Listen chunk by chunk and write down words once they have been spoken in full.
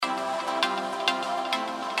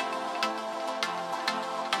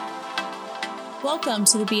Welcome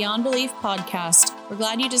to the Beyond Belief podcast. We're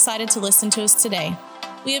glad you decided to listen to us today.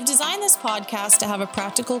 We have designed this podcast to have a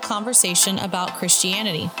practical conversation about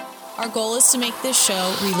Christianity. Our goal is to make this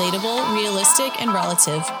show relatable, realistic, and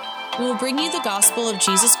relative. We will bring you the gospel of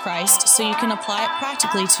Jesus Christ so you can apply it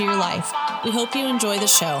practically to your life. We hope you enjoy the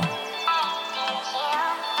show.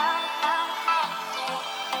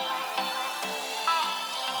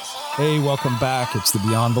 Hey, welcome back. It's the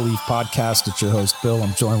Beyond Belief podcast. It's your host, Bill.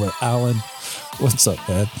 I'm joined with Alan. What's up,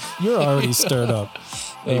 man? You're already stirred up.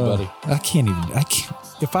 Hey, buddy. I can't.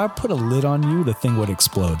 If I put a lid on you, the thing would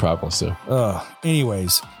explode. Probably so.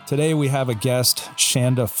 Anyways, today we have a guest,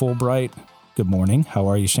 Shanda Fulbright. Good morning. How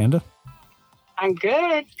are you, Shanda? I'm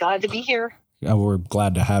good. Glad to be here. We're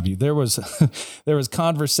glad to have you. There was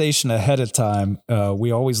conversation ahead of time.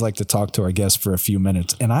 We always like to talk to our guests for a few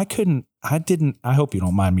minutes, and I hope you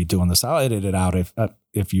don't mind me doing this. I'll edit it out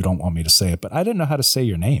if you don't want me to say it, but I didn't know how to say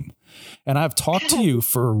your name. And I've talked to you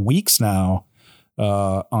for weeks now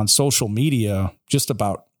on social media just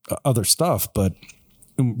about other stuff, but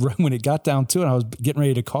when it got down to it, I was getting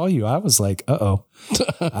ready to call you. I was like, I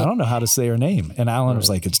don't know how to say her name. And Alan was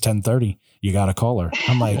like, it's 10:30. You got to call her.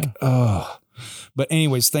 I'm like, oh. But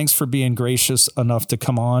anyways, thanks for being gracious enough to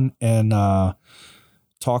come on and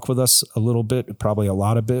talk with us a little bit, probably a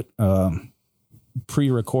lot of it.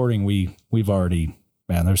 Pre-recording, we've already,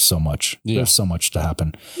 man, there's so much. Yeah. There's so much to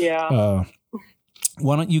happen. Yeah.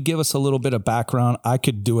 Why don't you give us a little bit of background? I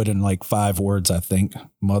could do it in like 5 words, I think.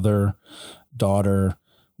 Mother, daughter,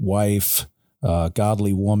 wife,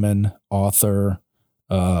 godly woman, author.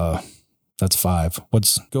 That's 5.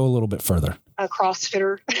 Let's go a little bit further. A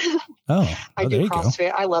CrossFitter. I do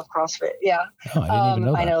CrossFit. I love CrossFit. Yeah. Oh, I didn't even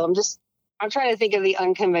know that. I know. I'm trying to think of the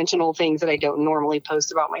unconventional things that I don't normally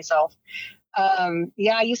post about myself.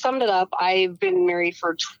 Yeah, you summed it up. I've been married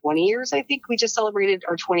for 20 years. I think we just celebrated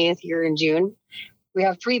our 20th year in June. We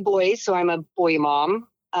have 3 boys, so I'm a boy mom.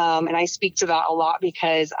 And I speak to that a lot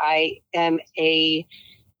because I am a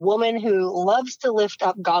woman who loves to lift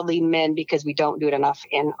up godly men because we don't do it enough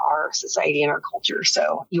in our society and our culture.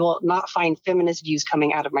 So you will not find feminist views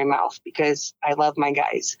coming out of my mouth because I love my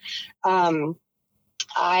guys.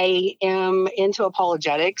 I am into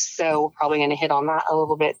apologetics, so we're probably going to hit on that a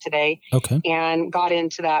little bit today. Okay. And got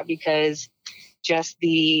into that because just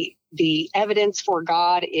the evidence for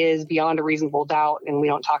God is beyond a reasonable doubt, and we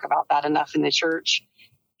don't talk about that enough in the church.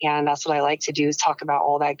 And that's what I like to do, is talk about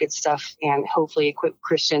all that good stuff and hopefully equip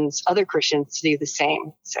other Christians to do the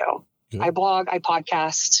same. So good. I blog, I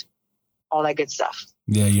podcast, all that good stuff.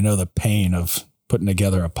 Yeah, you know the pain of putting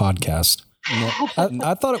together a podcast.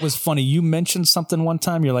 I thought it was funny. You mentioned something one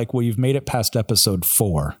time. You're like, well, you've made it past episode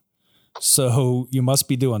 4. So you must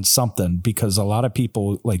be doing something, because a lot of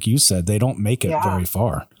people, like you said, they don't make it very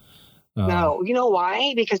far. No, you know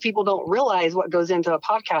why? Because people don't realize what goes into a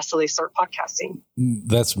podcast till they start podcasting.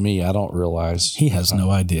 That's me. I don't realize. He has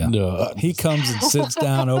no idea. No. He comes and sits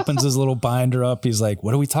down, opens his little binder up. He's like,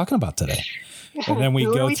 what are we talking about today? And then we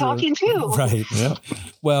Who go are we through, talking to? Right. Yeah.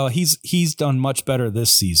 Well, he's done much better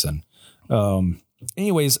this season.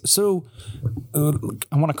 Anyways, so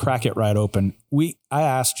I want to crack it right open. I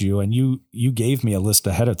asked you, and you gave me a list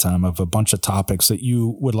ahead of time of a bunch of topics that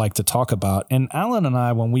you would like to talk about. And Alan and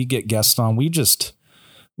I, when we get guests on, we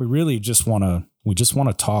really just want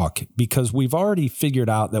to talk, because we've already figured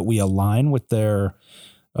out that we align with their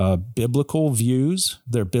biblical views,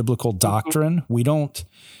 their biblical doctrine. We don't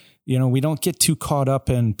get too caught up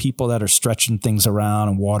in people that are stretching things around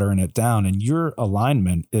and watering it down. And your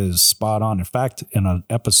alignment is spot on. In fact, in an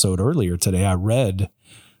episode earlier today, I read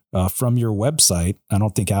from your website. I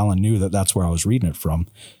don't think Alan knew that that's where I was reading it from.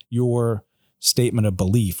 Your statement of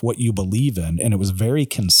belief, what you believe in, and it was very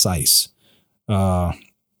concise.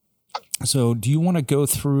 So do you want to go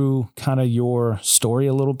through kind of your story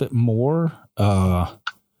a little bit more about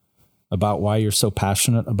why you're so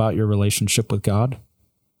passionate about your relationship with God?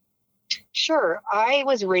 Sure. I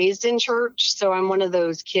was raised in church, so I'm one of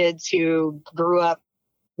those kids who grew up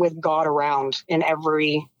with God around in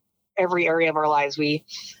every area of our lives. We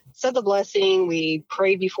said the blessing, we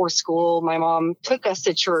prayed before school. My mom took us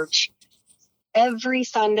to church every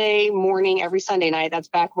Sunday morning, every Sunday night. That's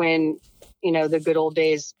back when, the good old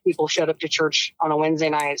days, people showed up to church on a Wednesday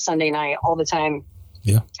night, Sunday night, all the time.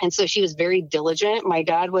 Yeah. And so she was very diligent. My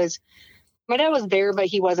dad was there, but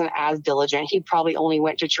he wasn't as diligent. He probably only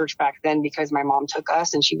went to church back then because my mom took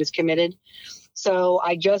us and she was committed. So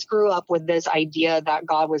I just grew up with this idea that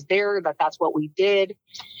God was there, that that's what we did.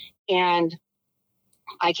 And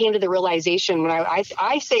I came to the realization when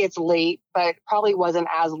I say it's late, but probably wasn't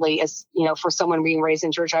as late as, for someone being raised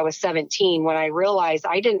in church. I was 17 when I realized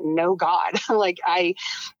I didn't know God. Like I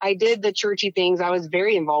did the churchy things. I was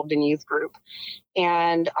very involved in youth group,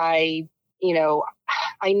 and I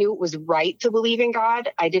knew it was right to believe in God.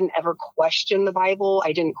 I didn't ever question the Bible.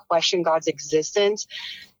 I didn't question God's existence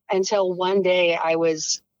until one day I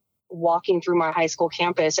was walking through my high school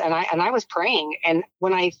campus and I was praying. And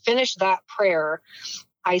when I finished that prayer,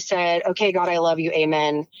 I said, okay, God, I love you.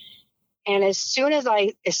 Amen. And as soon as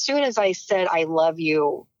I said, I love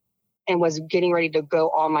you, and was getting ready to go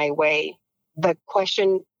on my way, the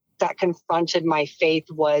question that confronted my faith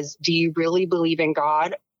was, do you really believe in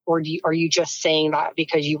God? Or are you just saying that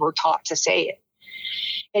because you were taught to say it?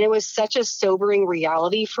 And it was such a sobering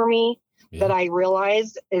reality for me that I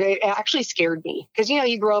realized it actually scared me. Because,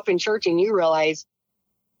 you grow up in church and you realize,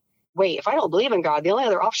 wait, if I don't believe in God, the only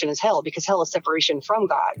other option is hell, because hell is separation from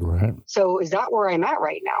God. Right. So is that where I'm at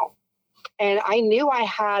right now? And I knew I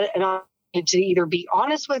had an option to either be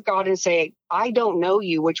honest with God and say, I don't know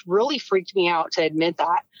you, which really freaked me out to admit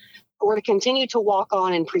that, or to continue to walk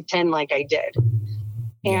on and pretend like I did.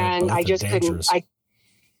 And I just couldn't.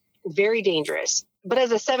 Very dangerous. But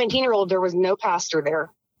as a 17-year-old, there was no pastor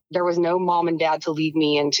there. There was no mom and dad to lead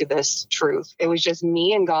me into this truth. It was just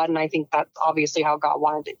me and God. And I think that's obviously how God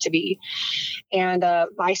wanted it to be. And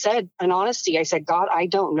I said, in honesty, I said, God, I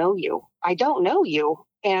don't know you. I don't know you.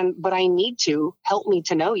 But I need to help me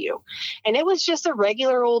to know you. And it was just a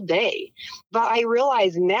regular old day. But I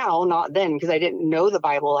realize now, not then, because I didn't know the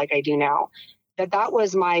Bible like I do now, that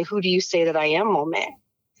was my who do you say that I am moment.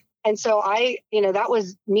 And so that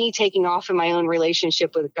was me taking off in my own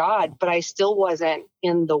relationship with God, but I still wasn't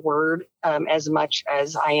in the Word as much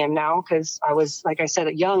as I am now, because I was, like I said,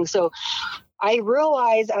 young. So I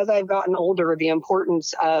realized as I've gotten older the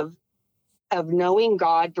importance of knowing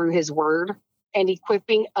God through His Word and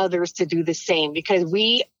equipping others to do the same, because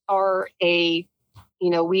we are a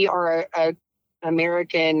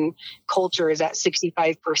American culture is at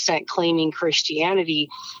 65% claiming Christianity.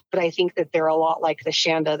 But I think that they're a lot like the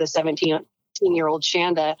 17-year-old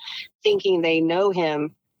Shanda, thinking they know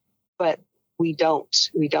Him, but we don't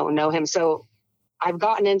know Him. So I've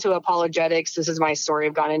gotten into apologetics. This is my story.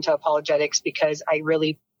 I've gotten into apologetics because I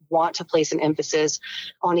really want to place an emphasis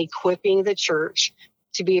on equipping the church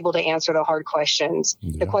to be able to answer the hard questions,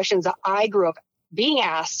 the questions that I grew up being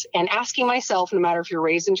asked and asking myself, no matter if you're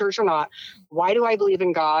raised in church or not. Why do I believe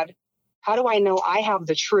in God? How do I know I have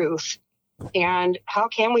the truth? And how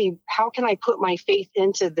can I put my faith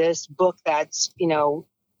into this book that's,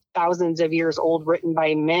 thousands of years old, written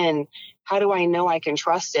by men? How do I know I can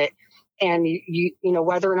trust it? And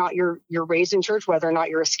whether or not you're raised in church, whether or not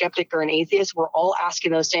you're a skeptic or an atheist, we're all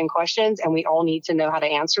asking those same questions, and we all need to know how to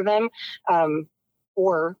answer them.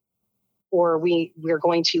 Or we're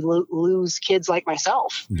going to lose kids like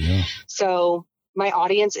myself. Yeah. So my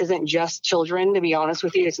audience isn't just children, to be honest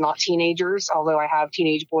with you. It's not teenagers, although I have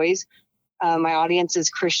teenage boys. My audience is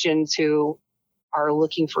Christians who are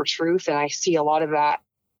looking for truth. And I see a lot of that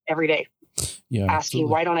every day. Yeah, asking,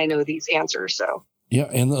 absolutely. Why don't I know these answers? So. Yeah.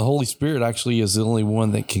 And the Holy Spirit actually is the only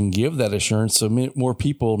one that can give that assurance. So more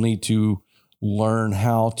people need to learn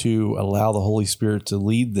how to allow the Holy Spirit to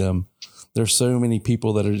lead them. There's so many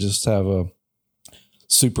people that just have a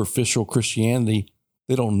superficial Christianity.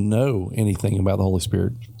 They don't know anything about the Holy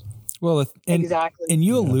Spirit. Well, exactly. And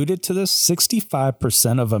you alluded to this,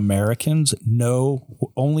 65% of Americans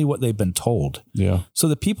know only what they've been told. Yeah. So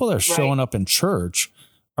the people that are showing up in church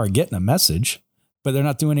are getting a message, but they're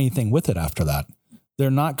not doing anything with it after that. They're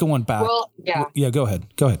not going back. Well, yeah. Yeah, go ahead.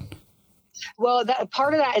 Well,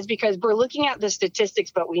 part of that is because we're looking at the statistics,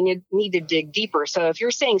 but we need to dig deeper. So if you're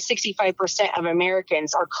saying 65% of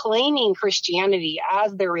Americans are claiming Christianity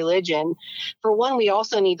as their religion, for one, we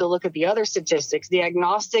also need to look at the other statistics. The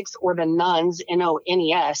agnostics, or the nuns,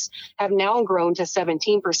 N-O-N-E-S, have now grown to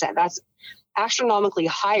 17%. That's astronomically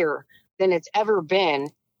higher than it's ever been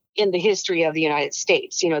in the history of the United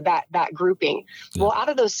States, that grouping. Yeah. Well, out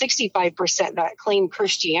of those 65% that claim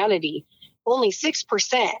Christianity, only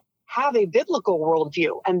 6% have a biblical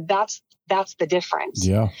worldview, and that's the difference.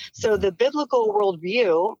 Yeah. So the biblical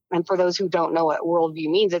worldview, and for those who don't know what worldview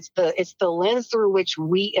means, it's the lens through which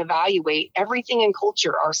we evaluate everything in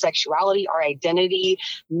culture: our sexuality, our identity,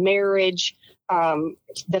 marriage,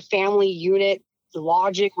 the family unit,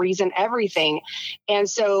 logic, reason, everything. And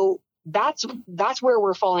so that's where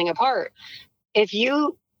we're falling apart. If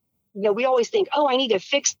we always think, I need to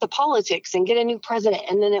fix the politics and get a new president,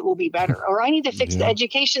 and then it will be better. Or I need to fix the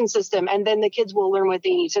education system, and then the kids will learn what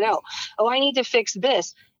they need to know. I need to fix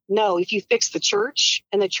this. No, if you fix the church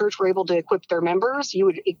and the church were able to equip their members, you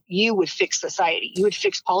would fix society. You would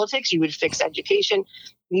fix politics. You would fix education.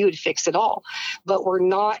 You would fix it all. But we're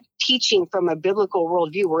not teaching from a biblical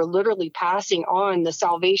worldview. We're literally passing on the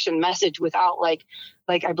salvation message without like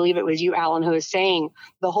I believe it was you, Alan, who was saying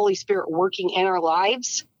the Holy Spirit working in our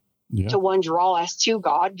lives to one, draw us to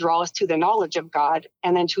God, draw us to the knowledge of God,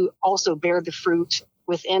 and then to also bear the fruit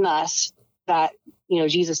within us that,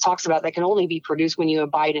 Jesus talks about that can only be produced when you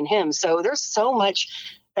abide in him. So there's so much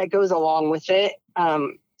that goes along with it.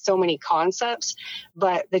 So many concepts,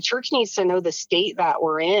 but the church needs to know the state that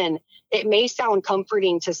we're in. It may sound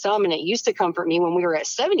comforting to some, and it used to comfort me when we were at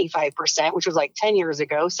 75%, which was like 10 years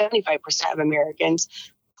ago, 75% of Americans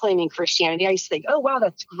claiming Christianity. I used to think, oh, wow,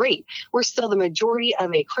 that's great. We're still the majority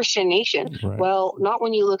of a Christian nation. Right. Well, not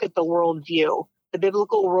when you look at the worldview. The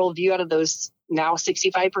biblical worldview out of those now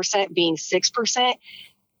 65% being 6%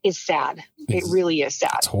 is sad. It really is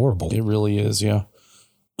sad. It's horrible. It really is. Yeah.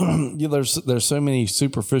 There's so many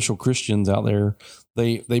superficial Christians out there.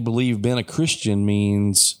 They believe being a Christian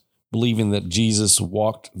means believing that Jesus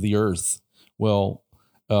walked the earth. Well,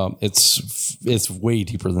 it's way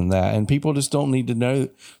deeper than that. And people just don't need to know.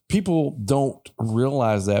 People don't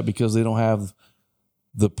realize that because they don't have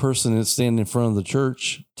the person that's standing in front of the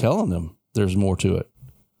church telling them there's more to it.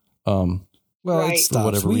 Well, it's for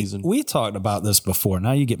whatever reason. We talked about this before.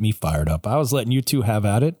 Now you get me fired up. I was letting you two have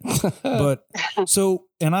at it. But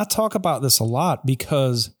and I talk about this a lot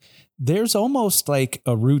because there's almost like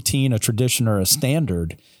a routine, a tradition, or a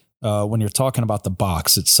standard when you're talking about the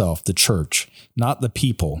box itself, the church, not the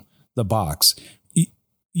people, the box.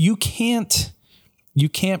 You can't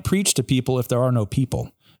preach to people if there are no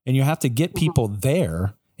people, and you have to get people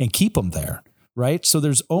there and keep them there. Right. So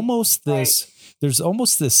there's almost this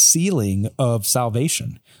ceiling of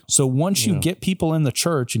salvation. So once you get people in the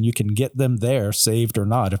church and you can get them there, saved or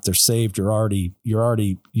not, if they're saved,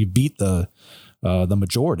 you beat the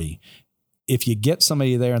majority. If you get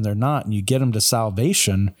somebody there and they're not, and you get them to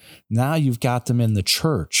salvation, now you've got them in the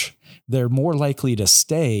church. They're more likely to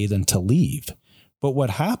stay than to leave. But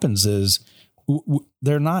what happens is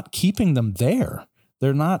they're not keeping them there.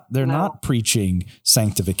 They're not preaching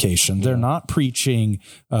sanctification. They're not preaching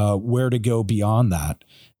where to go beyond that.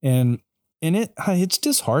 And it's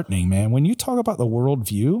disheartening, man. When you talk about the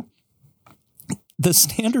worldview, the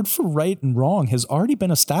standard for right and wrong has already been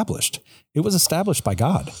established. It was established by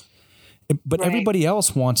God. But everybody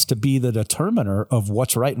else wants to be the determiner of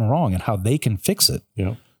what's right and wrong and how they can fix it.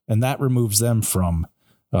 Yeah. And that removes them from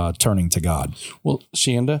turning to God. Well,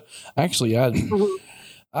 Shanda, actually,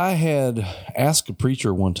 I had asked a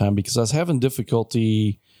preacher one time because I was having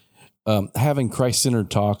difficulty having Christ-centered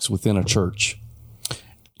talks within a church.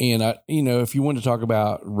 And, if you wanted to talk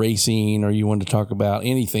about racing or you wanted to talk about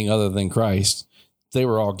anything other than Christ, they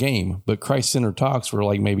were all game. But Christ-centered talks were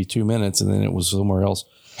like maybe 2 minutes and then it was somewhere else.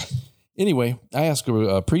 Anyway, I asked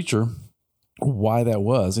a preacher why that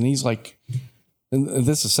was. And he's like, and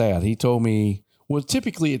this is sad. He told me, well,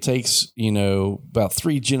 typically it takes, about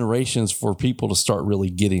 3 generations for people to start really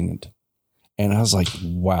getting it. And I was like,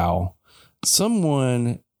 wow,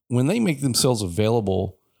 someone, when they make themselves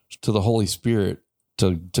available to the Holy Spirit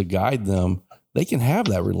to guide them, they can have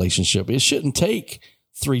that relationship. It shouldn't take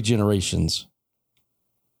 3 generations.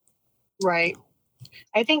 Right.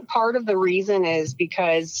 I think part of the reason is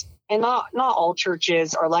because, and not all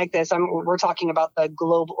churches are like this. We're talking about the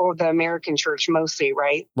global or the American church mostly,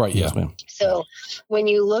 right? Right. Yes, ma'am. So when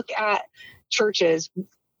you look at churches,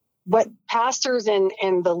 what pastors and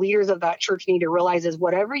the leaders of that church need to realize is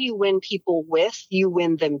whatever you win people with, you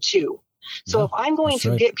win them to. So if I'm going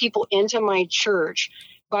to get people into my church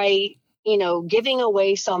by, giving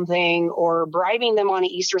away something or bribing them on an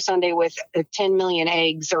Easter Sunday with 10 million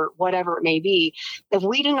eggs or whatever it may be, if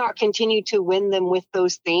we do not continue to win them with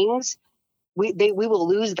those things, we will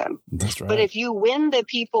lose them. That's right. But if you win the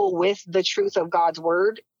people with the truth of God's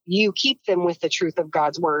word, you keep them with the truth of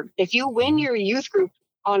God's word. If you win your youth group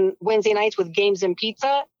on Wednesday nights with games and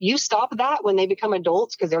pizza, you stop that when they become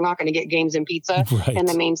adults because they're not going to get games and pizza in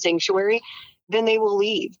the main sanctuary, then they will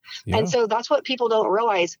leave. Yeah. And so that's what people don't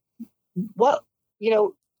realize.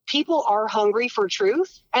 People are hungry for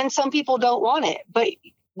truth and some people don't want it. But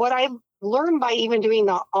what I've learned by even doing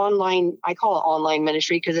the online, I call it online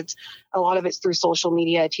ministry because a lot of it's through social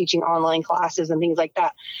media, teaching online classes and things like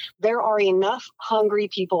that. There are enough hungry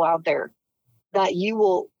people out there that you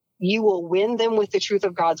will win them with the truth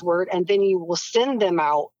of God's word, and then you will send them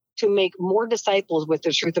out to make more disciples with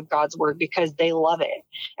the truth of God's word because they love it.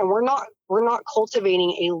 And we're not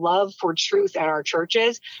cultivating a love for truth in our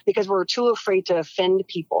churches because we're too afraid to offend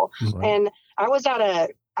people. Right. And I was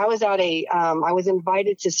at I was at I was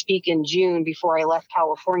invited to speak in June before I left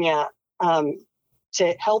California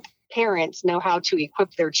to help parents know how to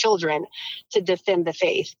equip their children to defend the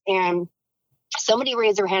faith. And somebody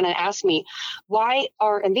raised their hand and asked me,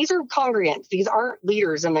 and these are congregants, these aren't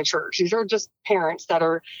leaders in the church, these are just parents that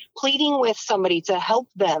are pleading with somebody to help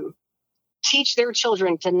them teach their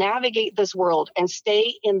children to navigate this world and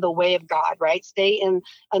stay in the way of God, right? Stay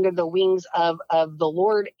under the wings of the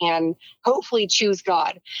Lord and hopefully choose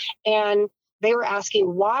God. And they were asking,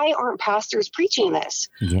 why aren't pastors preaching this?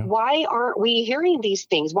 Yeah. Why aren't we hearing these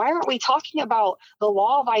things? Why aren't we talking about the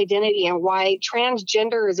law of identity and why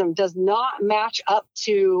transgenderism does not match up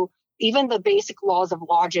to even the basic laws of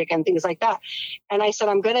logic and things like that? And I said,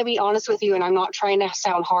 I'm going to be honest with you, and I'm not trying to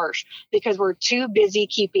sound harsh, because we're too busy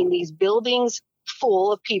keeping these buildings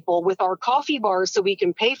full of people with our coffee bars so we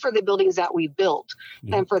can pay for the buildings that we built.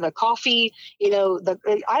 Yeah. And for the coffee, I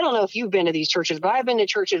don't know if you've been to these churches, but I've been to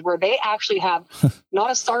churches where they actually have not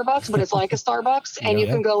a Starbucks, but it's like a Starbucks, and you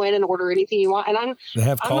can go in and order anything you want. And they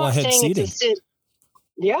have call ahead seating.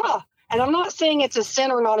 Yeah. And I'm not saying it's a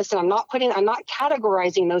sin or not a sin. I'm not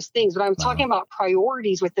categorizing those things, but I'm talking about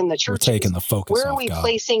priorities within the church. We're taking the focus. Where are we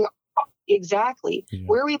placing? Exactly. Yeah.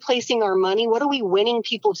 Where are we placing our money? What are we winning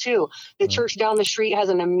people to? The church down the street has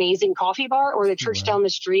an amazing coffee bar, or the church down the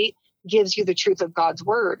street gives you the truth of God's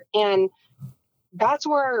word. And that's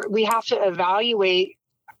where we have to evaluate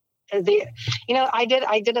I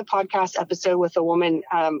did a podcast episode with a woman,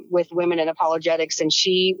 with Women in Apologetics, and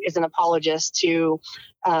she is an apologist to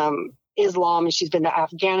Islam, and she's been to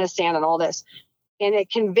Afghanistan and all this. And it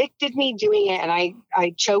convicted me doing it. And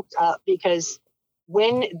I choked up, because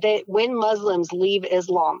when Muslims leave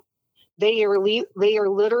Islam, they are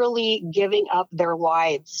literally giving up their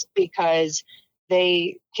lives, because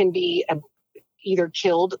they can be either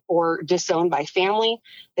killed or disowned by family.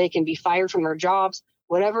 They can be fired from their jobs,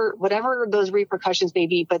 whatever those repercussions may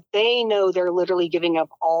be. But they know they're literally giving up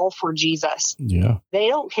all for Jesus. Yeah. They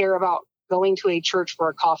don't care about going to a church for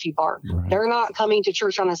a coffee bar. Right. They're not coming to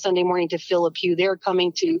church on a Sunday morning to fill a pew. They're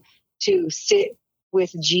coming to sit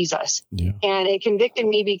with Jesus. Yeah. And it convicted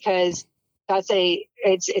me, because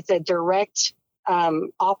it's a direct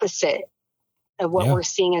opposite of what we're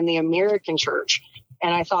seeing in the American church.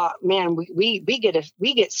 And I thought, man, we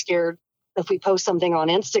get scared if we post something on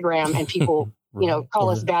Instagram and people call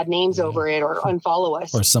us bad names over it, or unfollow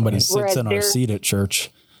us, or somebody sits in our seat at church.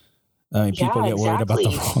 I mean, people get worried about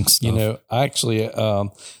the wrong stuff. Actually,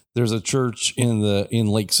 there's a church in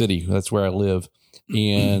Lake City. That's where I live,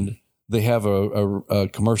 and they have a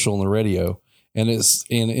commercial on the radio, and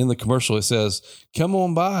in the commercial it says, "Come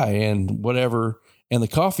on by," and whatever, and the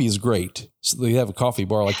coffee is great. So they have a coffee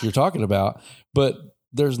bar like you're talking about, but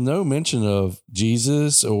there's no mention of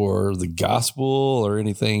Jesus or the gospel or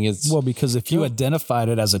anything. Because if you identified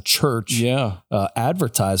it as a church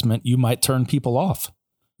advertisement, you might turn people off.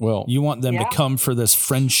 Well, you want them to come for this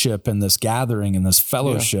friendship and this gathering and this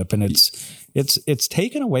fellowship, and it's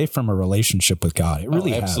taken away from a relationship with God. It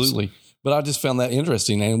really has. Absolutely. But I just found that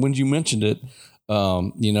interesting. And when you mentioned it,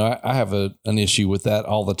 I have an issue with that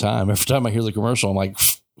all the time. Every time I hear the commercial, I'm like,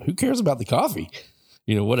 who cares about the coffee?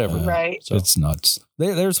 Whatever. Right. So it's nuts.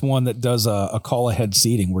 There's one that does a call ahead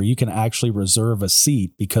seating where you can actually reserve a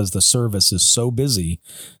seat, because the service is so busy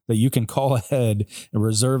that you can call ahead and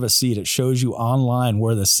reserve a seat. It shows you online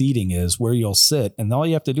where the seating is, where you'll sit. And all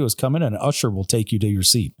you have to do is come in, and an usher will take you to your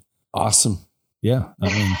seat. Awesome. Yeah. I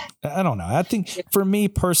mean, I don't know. I think for me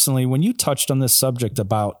personally, when you touched on this subject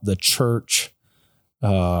about the church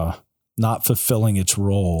not fulfilling its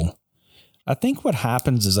role, I think what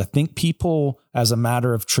happens is people, as a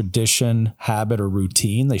matter of tradition, habit, or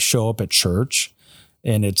routine, they show up at church,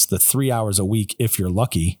 and it's the 3 hours a week, if you're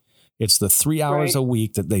lucky. It's the 3 hours a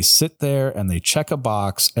week that they sit there and they check a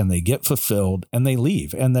box and they get fulfilled and they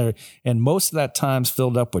leave. And most of that time's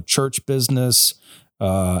filled up with church business,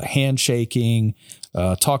 handshaking,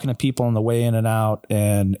 talking to people on the way in and out,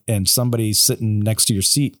 and somebody sitting next to your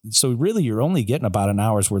seat. So really, you're only getting about an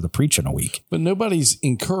hour's worth of preaching a week. But nobody's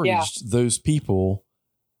encouraged those people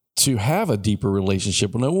to have a deeper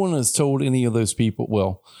relationship. No one has told any of those people.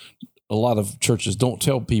 Well, a lot of churches don't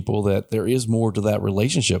tell people that there is more to that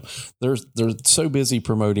relationship. They're so busy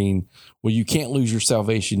promoting, well, you can't lose your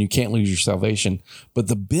salvation. You can't lose your salvation. But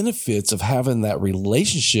the benefits of having that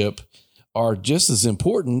relationship are just as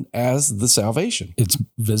important as the salvation. It's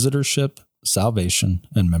visitorship, salvation,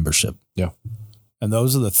 and membership. Yeah. And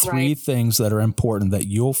those are the three things that are important that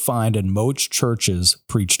you'll find in most churches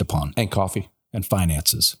preached upon. And coffee. And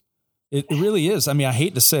finances. It really is. I mean, I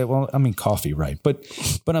hate to say it. Coffee, right? But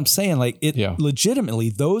I'm saying legitimately,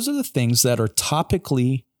 those are the things that are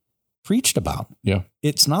topically preached about. Yeah.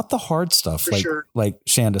 it's not the hard stuff. For Like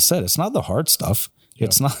Shanda said, it's not the hard stuff. Yeah.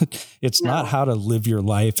 It's not how to live your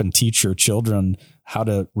life and teach your children how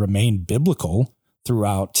to remain biblical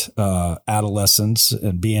throughout adolescence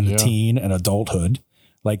and being a teen and adulthood.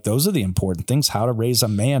 Like those are the important things, how to raise a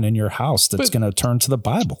man in your house that's going to turn to the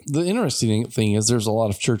Bible. The interesting thing is there's a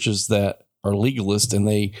lot of churches that are legalist, and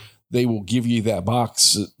they will give you that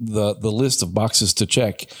box, the list of boxes to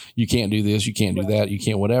check. You can't do this, you can't do that, you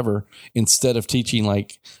can't whatever, instead of teaching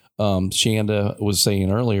like Shanda was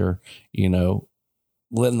saying earlier,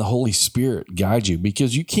 letting the Holy Spirit guide you,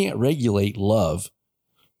 because you can't regulate love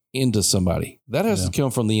into somebody. That has to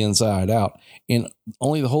come from the inside out, and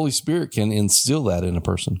only the Holy Spirit can instill that in a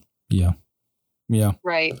person. Yeah.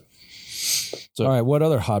 Right. So, all right, what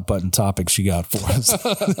other hot button topics you got for us?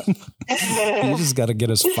 You just got to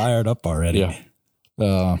get us fired up already.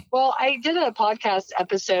 Yeah. Well, I did a podcast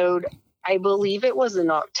episode, I believe it was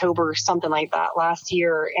in October, something like that last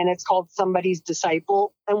year, and it's called Somebody's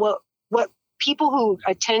Disciple. And what people who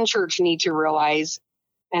attend church need to realize,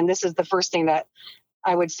 and this is the first thing that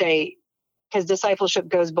I would say, because discipleship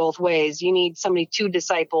goes both ways. You need somebody to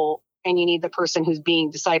disciple, and you need the person who's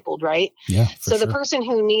being discipled, right? Yeah. So the person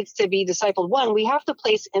who needs to be discipled, one, we have to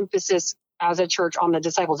place emphasis as a church on the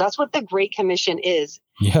disciples. That's what the Great Commission is.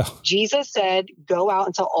 Yeah. Jesus said, go out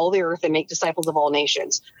into all the earth and make disciples of all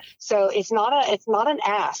nations. So it's not an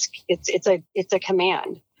ask. It's a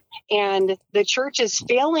command. And the church is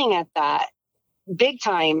failing at that big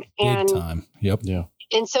time. Big time. Yep. Yeah.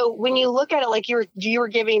 And so when you look at it, like you were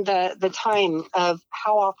giving the time of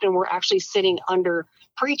how often we're actually sitting under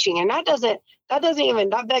preaching, and that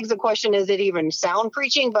begs the question, is it even sound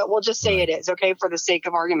preaching? But we'll just say it is, okay, for the sake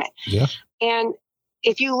of argument. Yeah. And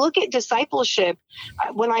if you look at discipleship,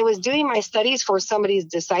 when I was doing my studies for Somebody's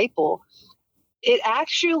Disciple, it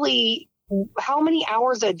actually, how many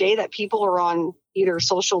hours a day that people are on either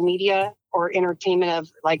social media or entertainment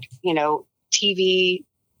of like, TV,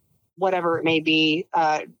 whatever it may be,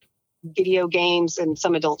 video games, and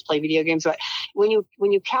some adults play video games. But when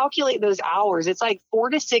you calculate those hours, it's like 4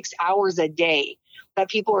 to 6 hours a day that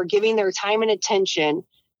people are giving their time and attention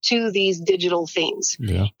to these digital things.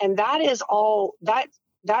 Yeah. And that is all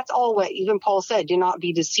that's all what even Paul said, do not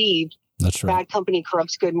be deceived. That's right. Bad company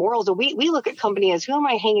corrupts good morals. And we look at company as, who am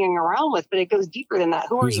I hanging around with? But it goes deeper than that.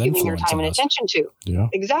 Who are you giving your time and attention to? Yeah.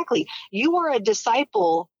 Exactly. You are a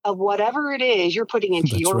disciple of whatever it is you're putting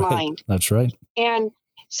into your mind. That's right. And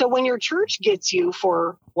so when your church gets you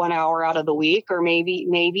for 1 hour out of the week, or maybe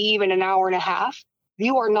even an hour and a half,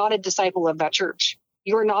 you are not a disciple of that church.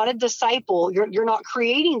 You're not a disciple. You're not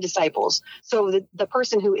creating disciples. So the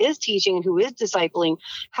person who is teaching and who is discipling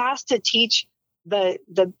has to teach the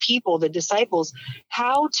people, the disciples,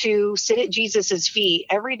 how to sit at Jesus's feet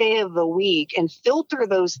every day of the week and filter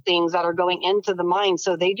those things that are going into the mind,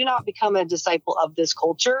 so they do not become a disciple of this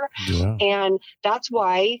culture. Yeah. And that's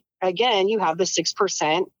why, again, you have the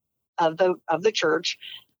 6% of the church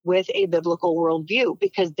with a biblical worldview,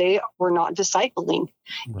 because they were not discipling.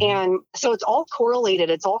 Right. And so it's all correlated.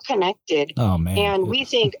 It's all connected. Oh, man. And we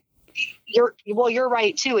think you're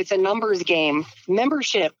right too. It's a numbers game.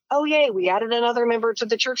 Membership. Oh, yay. We added another member to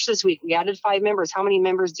the church this week. We added 5 members. How many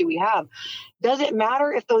members do we have? Does it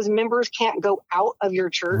matter if those members can't go out of your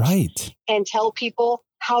church and tell people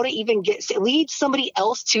how to even lead somebody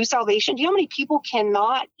else to salvation? Do you know how many people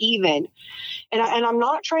cannot even? And I'm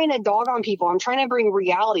not trying to dog on people. I'm trying to bring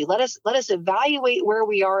reality. Let us evaluate where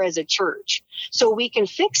we are as a church so we can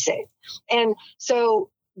fix it. And so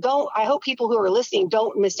I hope people who are listening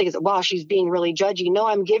don't mistake it. Wow, she's being really judgy. No,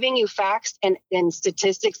 I'm giving you facts and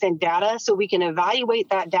statistics and data so we can evaluate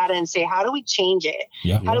that data and say, how do we change it?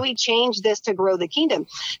 How do we change this to grow the kingdom?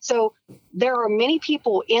 So there are many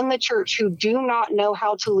people in the church who do not know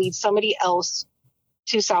how to lead somebody else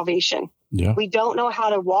to salvation. Yeah. We don't know how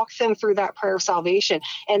to walk them through that prayer of salvation.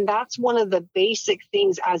 And that's one of the basic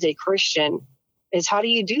things as a Christian, is how do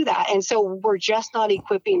you do that? And so we're just not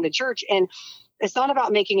equipping the church. And it's not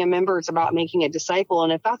about making a member, it's about making a disciple.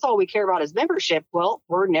 And if that's all we care about is membership, well,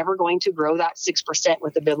 we're never going to grow that 6%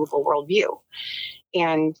 with the biblical worldview.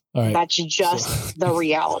 And that's just the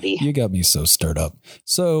reality. You got me so stirred up.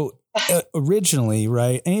 So originally,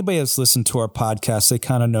 right, anybody that's listened to our podcast, they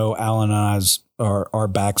kind of know Alan and I's our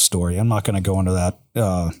backstory. I'm not going to go into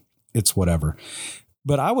that. It's whatever.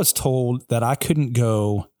 But I was told that I couldn't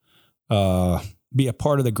go be a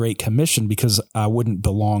part of the Great Commission because I wouldn't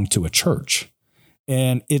belong to a church.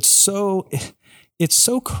 And it's so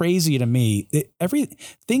crazy to me.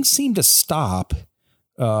 Things seem to stop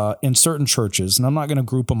in certain churches, and I'm not going to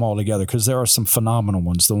group them all together, because there are some phenomenal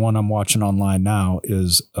ones. The one I'm watching online now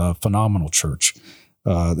is a phenomenal church.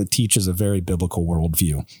 that teaches a very biblical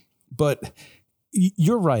worldview. But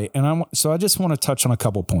you're right. And I just want to touch on a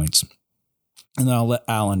couple points. And then I'll let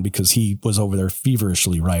Alan, because he was over there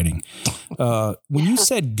feverishly writing. When you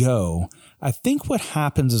said go, I think what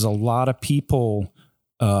happens is a lot of people,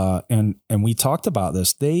 and we talked about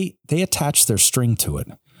this, they attach their string to it.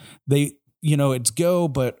 It's go,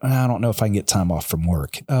 but I don't know if I can get time off from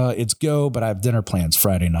work. It's go, but I have dinner plans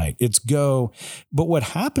Friday night. It's go. But what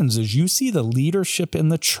happens is you see the leadership in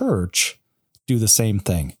the church do the same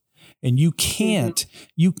thing. And you can't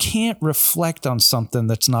reflect on something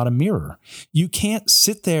that's not a mirror. You can't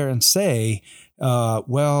sit there and say,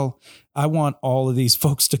 well, I want all of these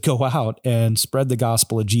folks to go out and spread the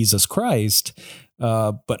gospel of Jesus Christ,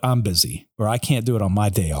 but I'm busy, or I can't do it on my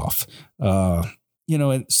day off.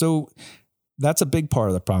 And so that's a big part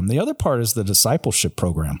of the problem. The other part is the discipleship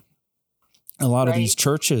program. A lot of these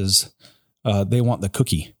churches, they want the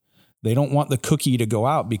cookie. They don't want the cookie to go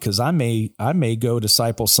out, because I may go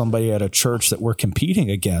disciple somebody at a church that we're competing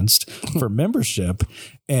against for membership,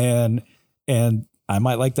 and I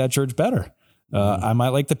might like that church better. I might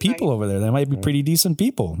like the people over there. They might be pretty decent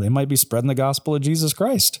people. They might be spreading the gospel of Jesus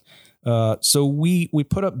Christ. So we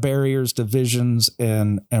put up barriers, divisions,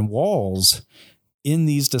 and walls in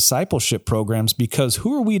these discipleship programs, because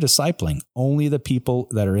who are we discipling? Only the people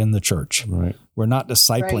that are in the church. Right. We're not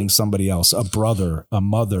discipling somebody else, a brother, a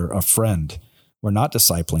mother, a friend. We're not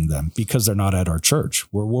discipling them because they're not at our church.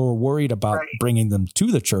 We're worried about bringing them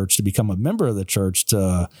to the church to become a member of the church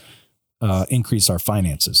to increase our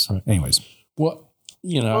finances. Right. Anyways. Well,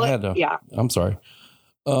 I had to, I'm sorry.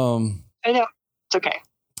 I know. It's okay.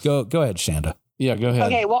 Go ahead, Shanda. Yeah, go ahead.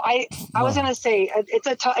 Okay. Well, I was going to say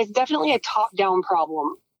it's definitely a top-down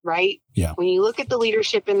problem, right? Yeah. When you look at the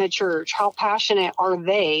leadership in the church, how passionate are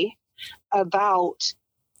they about,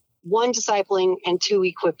 one, discipling, and two,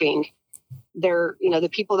 equipping their, the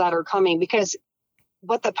people that are coming? Because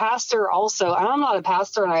what the pastor also, and I'm not a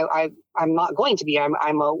pastor, and I'm not going to be.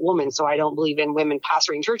 I'm a woman, so I don't believe in women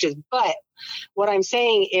pastoring churches. But what I'm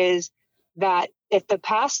saying is that if the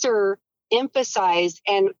pastor emphasized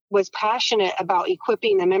and was passionate about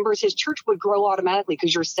equipping the members, his church would grow automatically,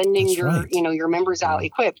 because you're sending your members out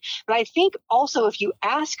equipped. But I think also, if you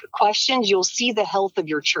ask questions, you'll see the health of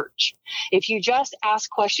your church. If you just ask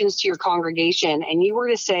questions to your congregation and you were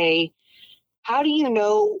to say, how do you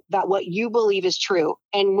know that what you believe is true?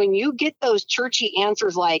 And when you get those churchy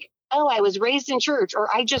answers like, oh, I was raised in church, or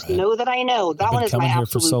I just know that I know. That one is my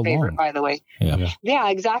absolute favorite, by the way. Yeah,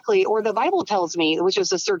 exactly. Or the Bible tells me, which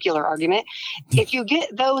is a circular argument. If you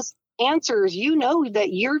get those answers, you know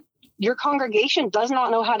that your congregation does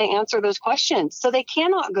not know how to answer those questions. So they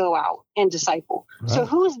cannot go out and disciple. Right. So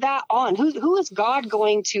who is that on? Who is God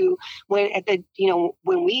going to,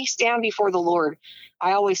 when we stand before the Lord?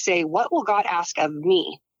 I always say, what will God ask of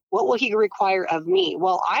me? What will he require of me?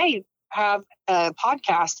 Well, I have a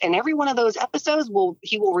podcast, and every one of those episodes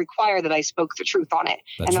he will require that I spoke the truth on it.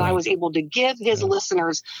 That's and that I was able to give his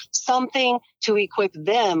listeners something to equip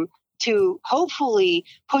them to hopefully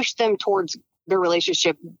push them towards their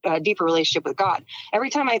relationship, deeper relationship with God. Every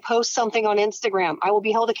time I post something on Instagram, I will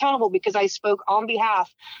be held accountable because I spoke on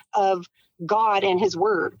behalf of God and his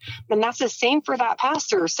word. And that's the same for that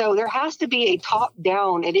pastor. So there has to be a top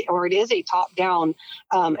down, it is a top down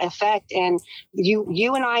effect. And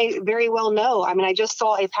you and I very well know, I just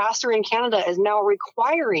saw a pastor in Canada is now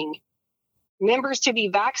requiring members to be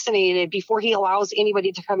vaccinated before he allows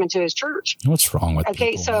anybody to come into his church. What's wrong with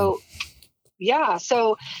people? So yeah.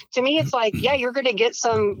 So to me, it's like, you're going to get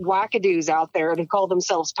some wackadoos out there to call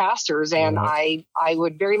themselves pastors. And I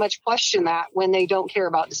would very much question that when they don't care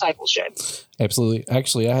about discipleship. Absolutely.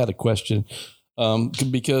 Actually, I had a question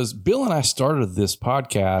because Bill and I started this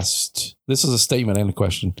podcast. This is a statement and a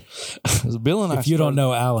question. Bill and if you don't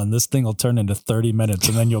know Alan, this thing will turn into 30 minutes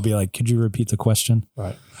and then you'll be like, could you repeat the question?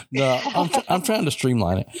 Right. No, I'm trying to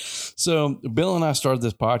streamline it. So Bill and I started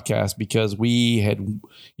this podcast because we had,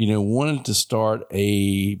 wanted to start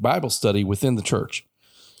a Bible study within the church,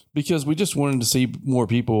 because we just wanted to see more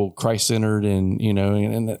people Christ-centered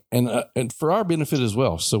and for our benefit as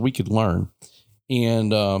well, so we could learn.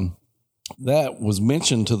 And that was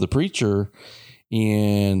mentioned to the preacher.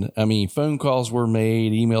 And phone calls were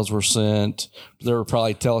made, emails were sent. There were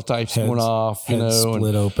probably teletypes going off,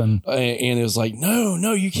 split open. And it was like,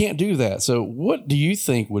 no, you can't do that. So what do you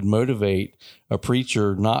think would motivate a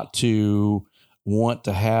preacher not to want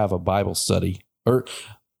to have a Bible study? Or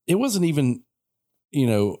it wasn't even,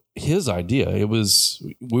 his idea.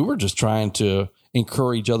 We were just trying to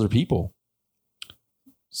encourage other people.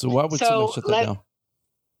 So why would somebody shut that down?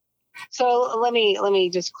 So let me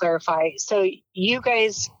just clarify. So you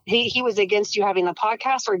guys, he was against you having the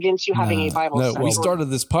podcast or against you having a Bible No, study? we started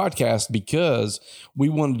this podcast because we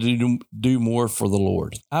wanted to do more for the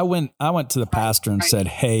Lord. I went to the pastor and said,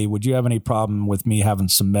 "Hey, would you have any problem with me having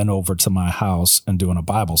some men over to my house and doing a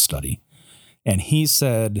Bible study?" And he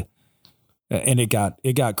said, and it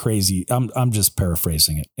got crazy. I'm just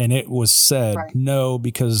paraphrasing it. And it was said, no,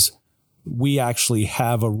 because we actually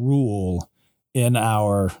have a rule in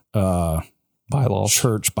our bylaws,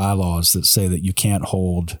 church bylaws, that say that you can't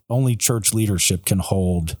hold, only church leadership can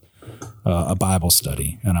hold a Bible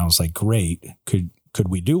study. And I was like, great. Could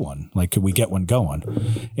we do one? Like, could we get one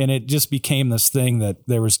going? And it just became this thing that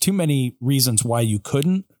there was too many reasons why you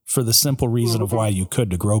couldn't, for the simple reason of why you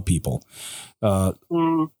could, to grow people.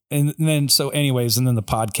 And then, so anyways, and then the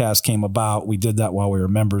podcast came about. We did that while we were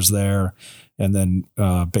members there. And then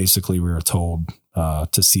basically we were told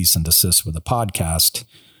to cease and desist with the podcast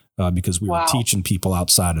because we were teaching people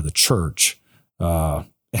outside of the church.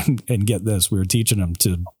 And get this, we were teaching them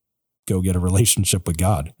to go get a relationship with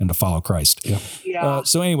God and to follow Christ.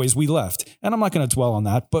 So anyways, we left, and I'm not going to dwell on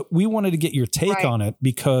that, but we wanted to get your take on it,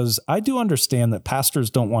 because I do understand that pastors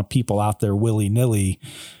don't want people out there willy-nilly,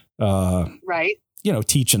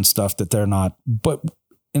 teaching stuff that they're not, but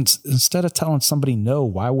instead of telling somebody no,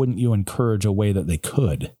 why wouldn't you encourage a way that they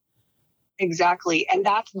could? Exactly. And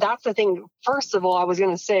that's the thing. First of all, I was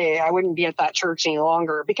going to say I wouldn't be at that church any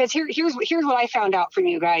longer, because here's what I found out from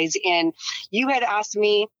you guys. And you had asked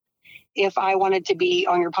me if I wanted to be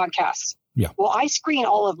on your podcast. Yeah. Well, I screen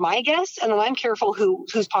all of my guests, and then I'm careful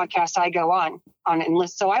whose podcast I go on and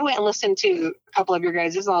listen. So I went and listened to a couple of your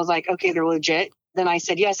guys', and I was like, okay, they're legit. Then I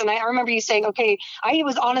said yes. And I remember you saying, okay, I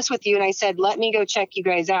was honest with you, and I said, let me go check you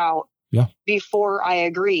guys out before I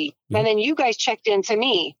agree. Yeah. And then you guys checked into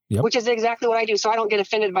me, which is exactly what I do. So I don't get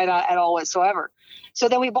offended by that at all whatsoever. So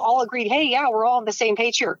then we all agreed, hey, yeah, we're all on the same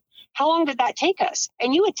page here. How long did that take us?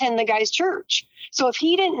 And you attend the guy's church. So if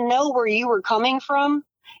he didn't know where you were coming from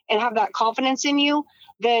and have that confidence in you,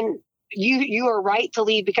 then you are right to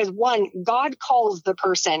leave, because one, God calls the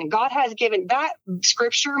person. God has given that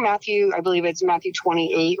scripture, Matthew, I believe it's Matthew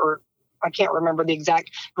 28, or I can't remember the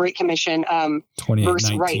exact Great Commission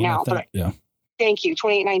verse right now. But thank you,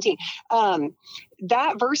 28:19.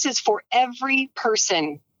 That verse is for every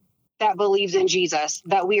person that believes in Jesus,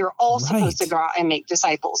 that we are all supposed to go out and make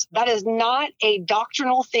disciples. That is not a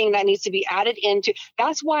doctrinal thing that needs to be added into.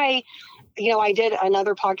 That's why, I did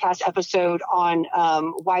another podcast episode on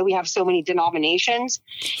why we have so many denominations.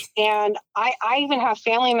 And I even have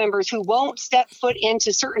family members who won't step foot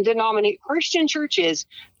into certain Christian churches,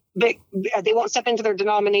 but they won't step into their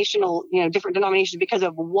denominational, different denominations because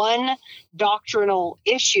of one doctrinal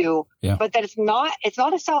issue, but that it's not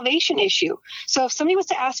a salvation issue. So if somebody was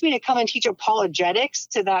to ask me to come and teach apologetics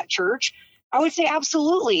to that church, I would say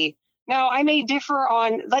absolutely. Now, I may differ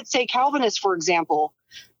on, let's say, Calvinists, for example.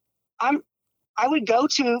 I would go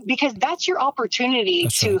to, because that's your opportunity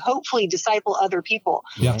to hopefully disciple other people.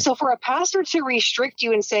 Yeah. So for a pastor to restrict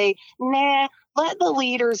you and say, nah, let the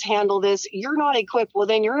leaders handle this, you're not equipped. Well,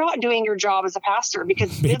 then you're not doing your job as a pastor,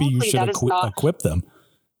 because maybe you should equip them.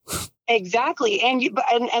 Exactly.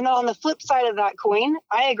 And on the flip side of that coin,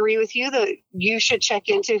 I agree with you that you should check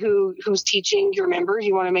into who's teaching your members.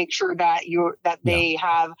 You want to make sure that they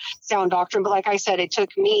have sound doctrine. But like I said, it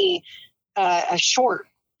took me a short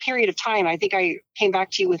period of time. I think I came back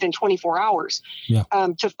to you within 24 hours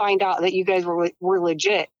to find out that you guys were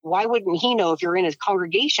legit. Why wouldn't he know if you're in his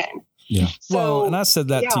congregation? Yeah. So, and I said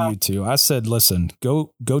that to you too. I said, listen,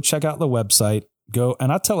 go check out the website. Go,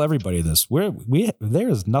 and I tell everybody this. There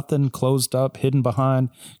is nothing closed up, hidden behind.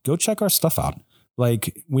 Go check our stuff out.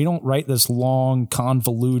 Like, we don't write this long,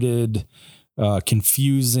 convoluted,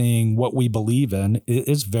 confusing what we believe in.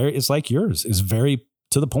 It's like yours. It's very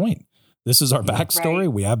to the point. This is our backstory.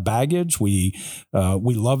 Right. We have baggage. We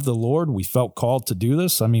love the Lord. We felt called to do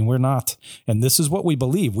this. I mean, we're not, and this is what we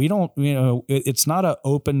believe. We don't, it's not a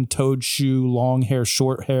open-toed shoe, long hair,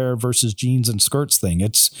 short hair versus jeans and skirts thing.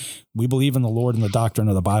 We believe in the Lord and the doctrine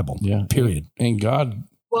of the Bible. Yeah. Period. And God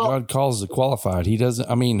calls the qualified. He doesn't.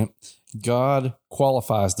 I mean, God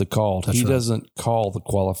qualifies the called. He doesn't call the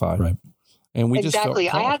qualified. Right. And we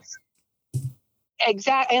exactly.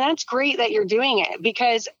 Exactly. And that's great that you're doing it,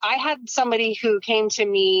 because I had somebody who came to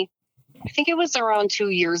me, I think it was around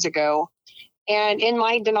 2 years ago. And in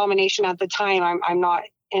my denomination at the time,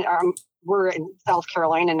 we're in South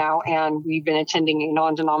Carolina now, and we've been attending a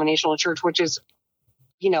non-denominational church, which is,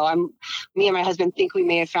 me and my husband think we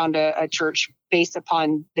may have found a church based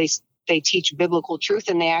upon they teach biblical truth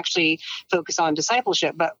and they actually focus on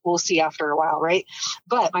discipleship, but we'll see after a while, right?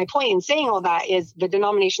 But my point in saying all that is the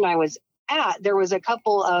denomination I was at, there was a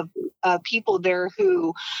couple of people there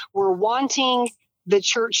who were wanting the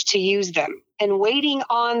church to use them and waiting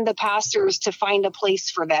on the pastors to find a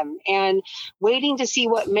place for them and waiting to see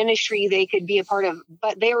what ministry they could be a part of.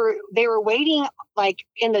 But they were waiting like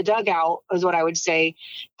in the dugout is what I would say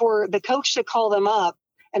for the coach to call them up.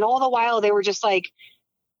 And all the while they were just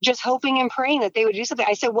hoping and praying that they would do something.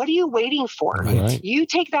 I said, what are you waiting for? Right. You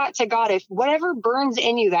take that to God. If whatever burns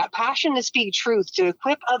in you, that passion to speak truth, to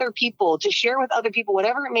equip other people, to share with other people,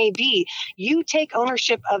 whatever it may be, you take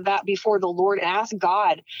ownership of that before the Lord and ask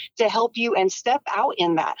God to help you and step out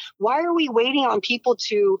in that. Why are we waiting on people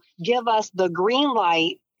to give us the green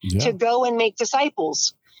light to go and make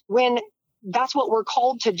disciples when that's what we're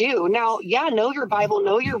called to do? Now, know your Bible,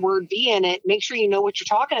 know your word, be in it, make sure you know what you're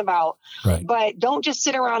talking about, but don't just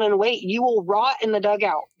sit around and wait. You will rot in the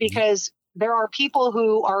dugout because there are people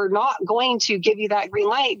who are not going to give you that green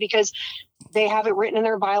light because they have it written in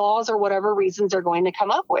their bylaws or whatever reasons they're going to come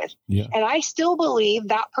up with. Yeah. And I still believe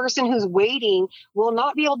that person who's waiting will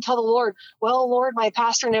not be able to tell the Lord, well, Lord, my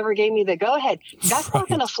pastor never gave me the go ahead. That's not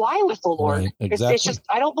going to fly with the Lord. Right. Exactly. It's just,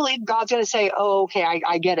 I don't believe God's going to say, oh, okay,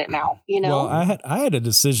 I get it now. You know, well, I had a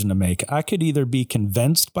decision to make. I could either be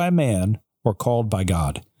convinced by man or called by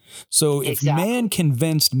God. So if man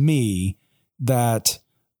convinced me that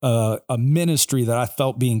a ministry that I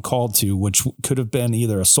felt being called to, which could have been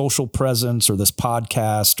either a social presence or this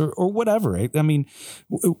podcast or whatever. I mean,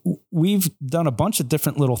 we've done a bunch of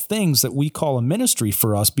different little things that we call a ministry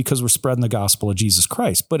for us because we're spreading the gospel of Jesus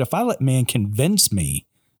Christ. But if I let man convince me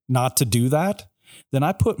not to do that, then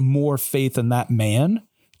I put more faith in that man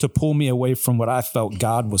to pull me away from what I felt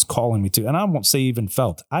God was calling me to. And I won't say even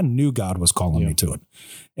felt, I knew God was calling me to it.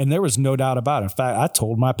 And there was no doubt about it. In fact, I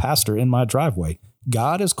told my pastor in my driveway,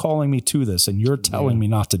 God is calling me to this and you're telling me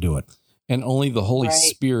not to do it. And only the Holy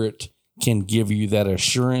Spirit can give you that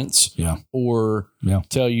assurance or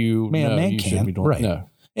tell you, man you can't. shouldn't be doing no.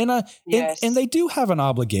 And they do have an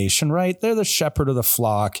obligation, right? They're the shepherd of the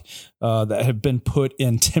flock that have been put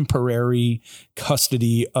in temporary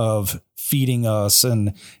custody of feeding us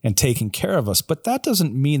and taking care of us. But that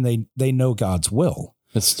doesn't mean they know God's will.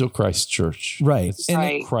 It's still Christ's church. Right.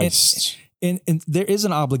 It's Christ. And there is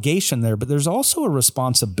an obligation there, but there's also a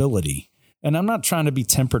responsibility. And I'm not trying to be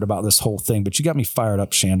tempered about this whole thing, but you got me fired up,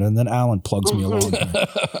 Shanda, and then Alan plugs me along here.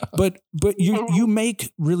 But you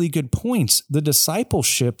make really good points. The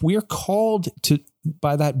discipleship, we are called to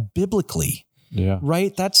by that biblically,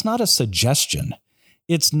 right? That's not a suggestion.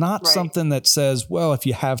 It's not something that says, well, if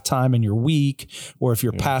you have time in your week, or if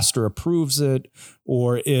your pastor approves it,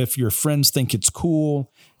 or if your friends think it's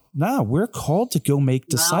cool. No, we're called to go make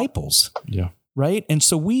disciples. Yeah. Right. And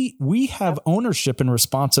so we have ownership and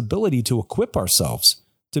responsibility to equip ourselves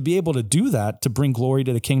to be able to do that, to bring glory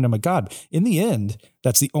to the kingdom of God. In the end,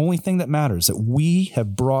 that's the only thing that matters, that we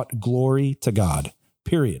have brought glory to God,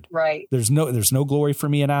 period. Right. There's no glory for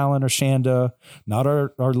me and Alan or Shanda, not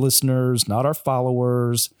our listeners, not our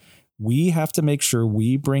followers. We have to make sure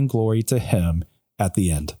we bring glory to him at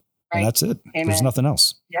the end. Right. And that's it. Amen. There's nothing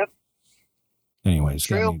else. Yep. Anyways,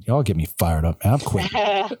 y'all get me fired up, man. I'm quitting.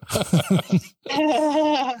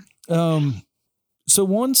 So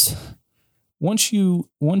once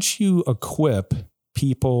you equip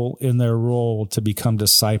people in their role to become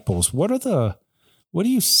disciples, what do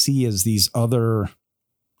you see as these other,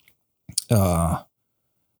 I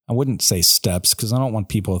wouldn't say steps, because I don't want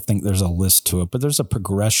people to think there's a list to it, but there's a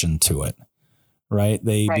progression to it, right?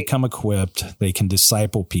 They become equipped, they can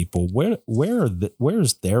disciple people.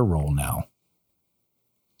 Where's their role now?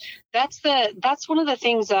 That's one of the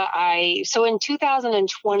things that so in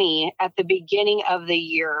 2020, at the beginning of the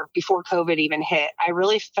year, before COVID even hit, I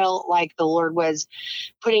really felt like the Lord was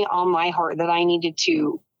putting on my heart that I needed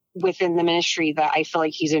to, within the ministry that I feel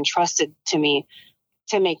like he's entrusted to me,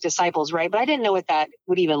 to make disciples, right? But I didn't know what that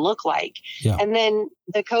would even look like. Yeah. And then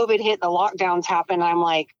the COVID hit, the lockdowns happened. I'm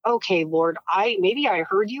like, okay, Lord, maybe I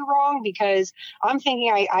heard you wrong, because I'm thinking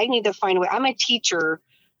I need to find a way. I'm a teacher,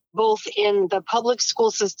 both in the public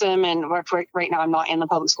school system, and right now I'm not in the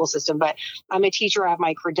public school system, but I'm a teacher. I have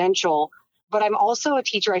my credential, but I'm also a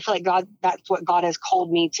teacher. I feel like that's what God has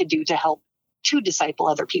called me to do, to help to disciple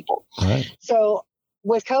other people. Right. So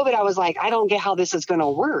with COVID, I was like, I don't get how this is going to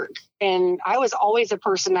work. And I was always a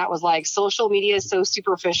person that was like, social media is so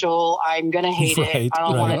superficial. I'm going to hate it. I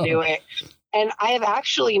don't want to do it. And I have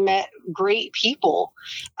actually met great people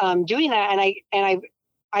doing that. And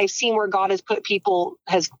I've seen where God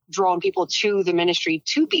has drawn people to the ministry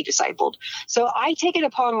to be discipled. So I take it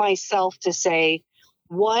upon myself to say,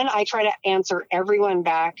 one, I try to answer everyone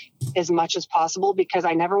back as much as possible because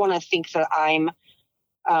I never want to think that I'm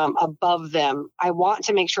above them. I want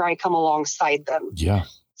to make sure I come alongside them. Yeah.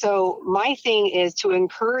 So my thing is to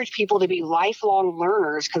encourage people to be lifelong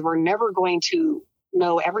learners, because we're never going to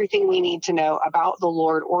know everything we need to know about the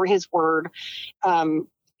Lord or his word,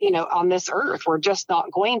 on this earth. We're just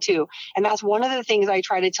not going to. And that's one of the things I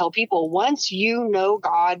try to tell people. Once you know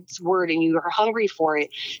God's word and you are hungry for it,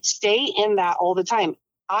 stay in that all the time.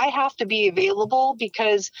 I have to be available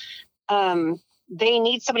because they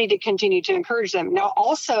need somebody to continue to encourage them. Now,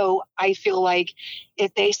 also, I feel like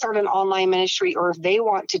if they start an online ministry, or if they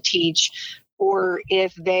want to teach, or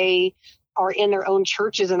if they are in their own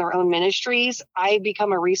churches and their own ministries, I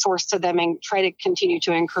become a resource to them and try to continue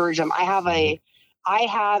to encourage them. I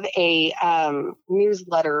have a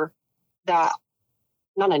newsletter that,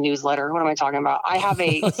 not a newsletter. What am I talking about? I have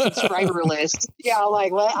a subscriber list. Yeah.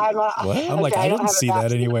 Like what? I'm like, I didn't see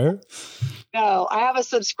that anywhere. No, I have a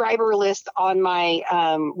subscriber list on my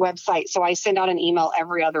website. So I send out an email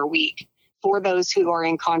every other week for those who are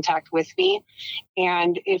in contact with me.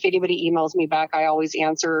 And if anybody emails me back, I always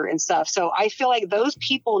answer and stuff. So I feel like those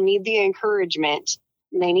people need the encouragement,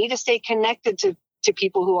 and they need to stay connected to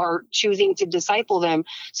people who are choosing to disciple them.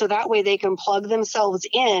 So that way they can plug themselves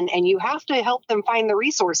in, and you have to help them find the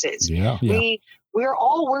resources. Yeah. We're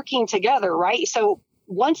all working together, right? So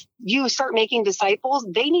once you start making disciples,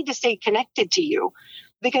 they need to stay connected to you,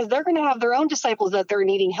 because they're going to have their own disciples that they're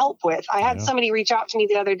needing help with. I had somebody reach out to me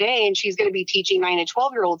the other day, and she's going to be teaching 9 and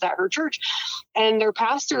 12-year-olds at her church. And their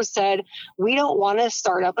pastor said, we don't want to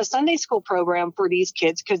start up a Sunday school program for these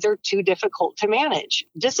kids because they're too difficult to manage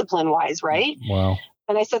discipline-wise, right? Wow.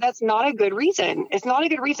 And I said, that's not a good reason. It's not a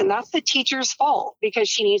good reason. That's the teacher's fault, because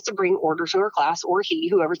she needs to bring order to her class, or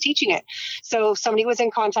whoever's teaching it. So somebody was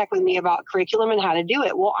in contact with me about curriculum and how to do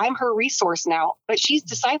it. Well, I'm her resource now, but she's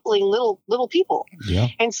discipling little people. Yeah.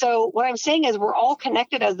 And so what I'm saying is we're all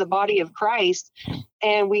connected as the body of Christ,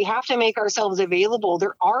 and we have to make ourselves available.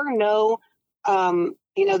 There are no,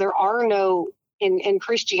 in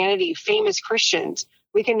Christianity, famous Christians.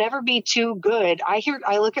 We can never be too good. I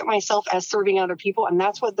look at myself as serving other people, and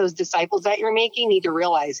that's what those disciples that you're making need to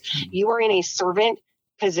realize. You are in a servant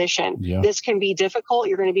position. Yeah. This can be difficult.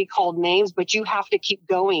 You're going to be called names, but you have to keep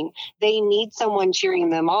going. They need someone cheering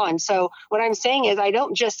them on. So what I'm saying is, I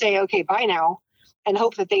don't just say, okay, bye now, and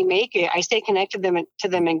hope that they make it. I stay connected to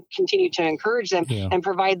them and continue to encourage them and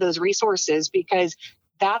provide those resources, because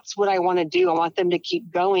that's what I want to do. I want them to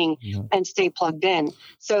keep going and stay plugged in.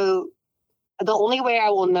 So the only way I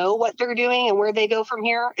will know what they're doing and where they go from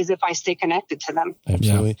here is if I stay connected to them.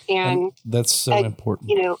 Absolutely. And that's so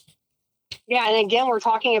important. And again, we're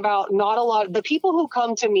talking about not a lot. The people who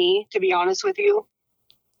come to me, to be honest with you,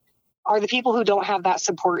 are the people who don't have that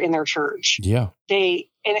support in their church. Yeah.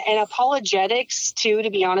 And apologetics, too,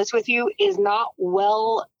 to be honest with you, is not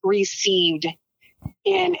well received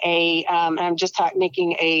in I'm just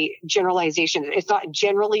making a generalization. It's not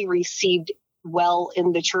generally received well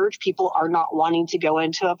in the church. People are not wanting to go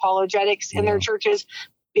into apologetics in their churches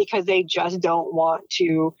because they just don't want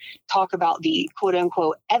to talk about the quote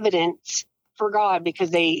unquote evidence for God,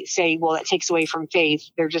 because they say, well, that takes away from faith.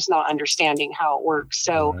 They're just not understanding how it works.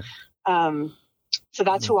 So, so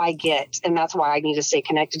that's who I get, and that's why I need to stay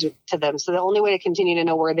connected to them. So the only way to continue to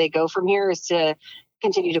know where they go from here is to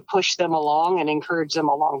continue to push them along and encourage them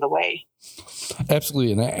along the way.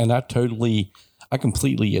 Absolutely. And I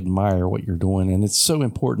completely admire what you're doing, and it's so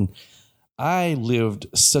important. I lived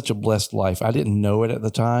such a blessed life. I didn't know it at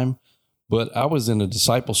the time, but I was in a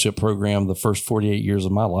discipleship program the first 48 years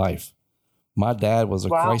of my life. My dad was a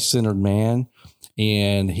Christ-centered man,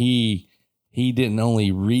 and he didn't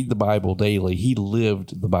only read the Bible daily, he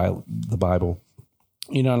lived the Bible.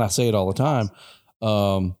 And I say it all the time.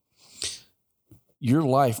 Your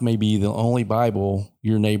life may be the only Bible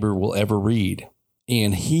your neighbor will ever read.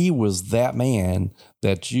 And he was that man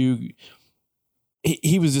that he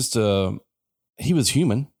was just he was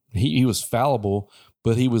human. He was fallible,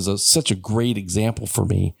 but he was such a great example for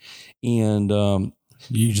me. And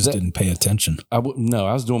you just didn't pay attention. No,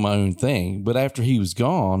 I was doing my own thing. But after he was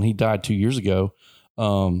gone, he died 2 years ago.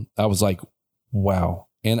 I was like, wow.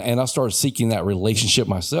 And I started seeking that relationship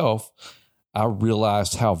myself. I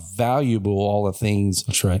realized how valuable all the things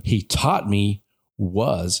he taught me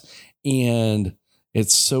was. And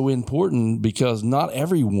it's so important because not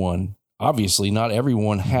everyone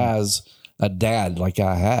has a dad like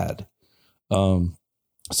I had.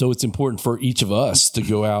 So it's important for each of us to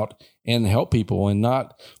go out and help people and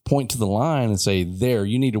not point to the line and say, there,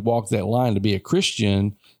 you need to walk that line to be a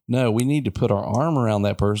Christian. No, we need to put our arm around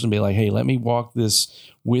that person and be like, hey, let me walk this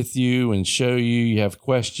with you and show you. You have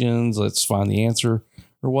questions. Let's find the answer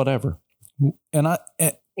or whatever.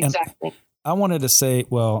 Exactly. I wanted to say,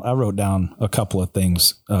 well, I wrote down a couple of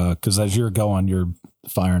things because as you're going, you're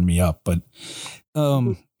firing me up. But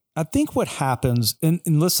I think what happens, and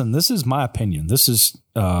listen, this is my opinion. This is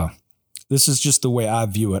just the way I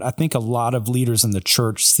view it. I think a lot of leaders in the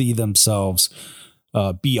church see themselves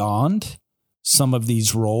beyond some of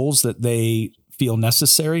these roles that they feel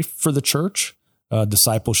necessary for the church.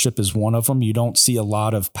 Discipleship is one of them. You don't see a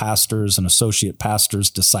lot of pastors and associate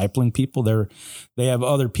pastors discipling people. They have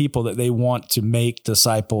other people that they want to make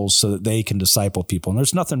disciples so that they can disciple people. And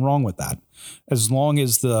there's nothing wrong with that. As long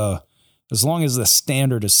as the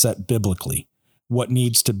standard is set biblically, what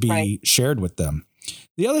needs to be shared with them.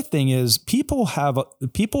 The other thing is people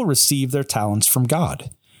receive their talents from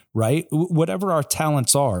God. Right? Whatever our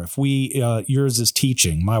talents are, if yours is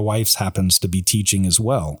teaching, my wife's happens to be teaching as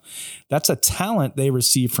well. That's a talent they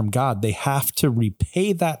receive from God. They have to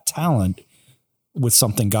repay that talent with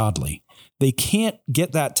something godly. They can't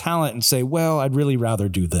get that talent and say, well, I'd really rather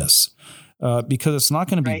do this because it's not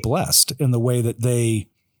going to be blessed in the way that they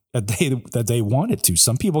want it to.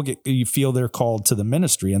 Some people you feel they're called to the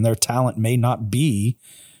ministry and their talent may not be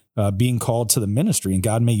being called to the ministry, and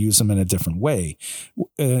God may use them in a different way.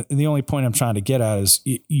 And the only point I'm trying to get at is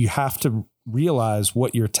you have to realize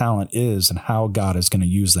what your talent is and how God is going to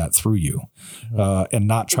use that through you, and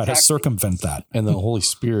not try to circumvent that. And the Holy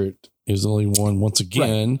Spirit is the only one, once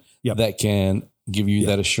again, that can give you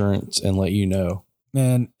that assurance and let you know.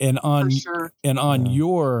 And on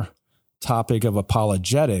your topic of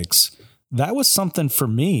apologetics, that was something for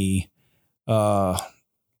me.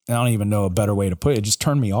 I don't even know a better way to put it. It just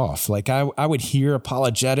turned me off. Like I would hear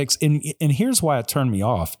apologetics and here's why it turned me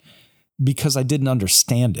off, because I didn't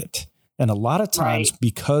understand it. And a lot of times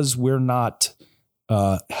because we're not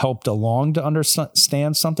helped along to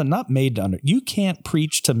understand something, not made to you can't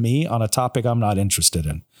preach to me on a topic I'm not interested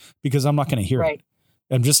in because I'm not going to hear it.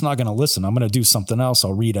 I'm just not going to listen. I'm going to do something else.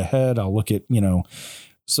 I'll read ahead. I'll look at,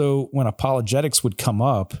 so when apologetics would come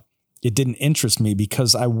up, it didn't interest me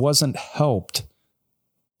because I wasn't helped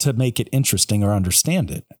to make it interesting or understand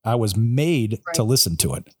it. I was made to listen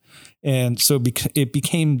to it. And so it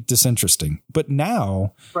became disinteresting. But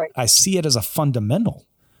now I see it as a fundamental.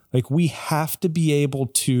 Like we have to be able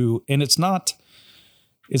to, and it's not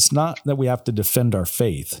that we have to defend our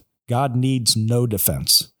faith. God needs no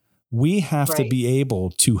defense. We have to be able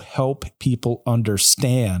to help people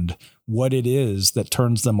understand what it is that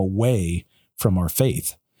turns them away from our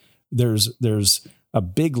faith. There's a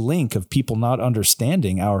big link of people not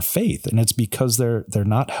understanding our faith. And it's because they're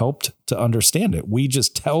not helped to understand it. We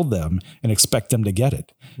just tell them and expect them to get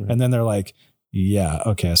it. Right. And then they're like, yeah,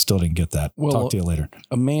 okay, I still didn't get that. Well, talk to you later.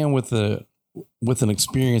 A man with an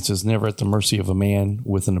experience is never at the mercy of a man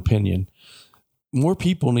with an opinion. More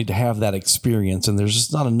people need to have that experience. And there's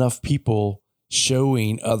just not enough people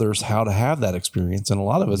showing others how to have that experience. And a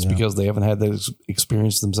lot of it's because they haven't had that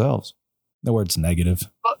experience themselves. The word's negative.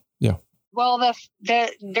 Yeah. Well,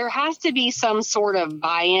 there has to be some sort of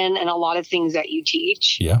buy-in in a lot of things that you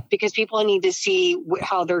teach, because people need to see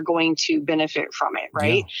how they're going to benefit from it,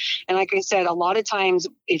 right? Yeah. And like I said, a lot of times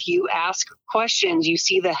if you ask questions, you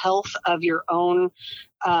see the health of your own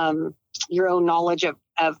knowledge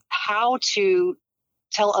of how to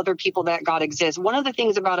tell other people that God exists. One of the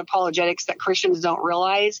things about apologetics that Christians don't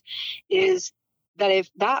realize is that if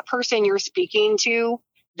that person you're speaking to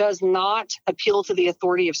does not appeal to the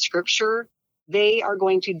authority of Scripture, they are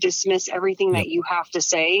going to dismiss everything that you have to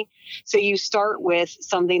say. So you start with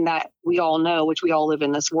something that we all know, which we all live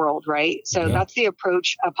in this world, right? So that's the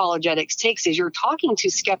approach apologetics takes, is you're talking to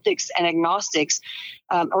skeptics and agnostics,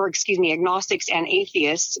 agnostics and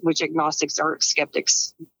atheists, which agnostics are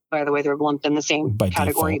skeptics. By the way, they're lumped in the same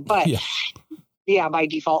category, default. But by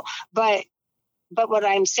default. But what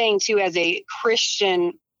I'm saying too, as a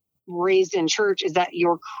Christian raised in church, is that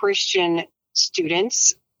your Christian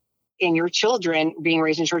students and your children being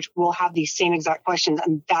raised in church will have these same exact questions.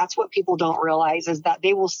 And that's what people don't realize, is that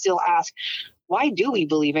they will still ask, why do we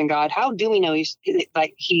believe in God? How do we know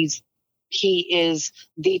he is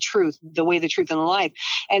the truth, the way, the truth, and the life?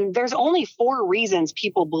 And there's only 4 reasons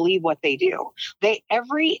people believe what they do.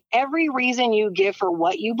 Every reason you give for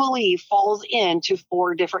what you believe falls into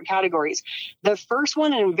 4 different categories. The first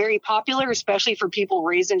one, and very popular, especially for people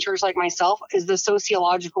raised in church like myself, is the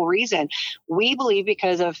sociological reason. We believe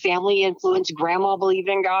because of family influence. Grandma believed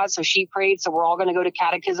in God, so she prayed, so we're all going to go to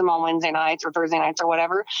catechism on Wednesday nights or Thursday nights or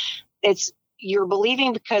whatever. You're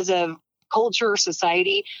believing because of culture,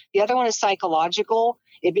 society. The other one is psychological.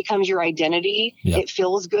 It becomes your identity. Yeah. It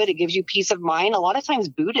feels good. It gives you peace of mind. A lot of times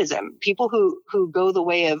Buddhism, people who go the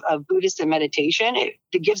way of Buddhist and meditation,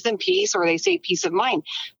 it gives them peace, or they say peace of mind.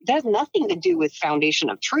 That has nothing to do with foundation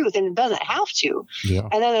of truth, and it doesn't have to. Yeah.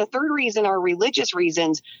 And then the third reason are religious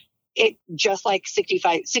reasons. It just like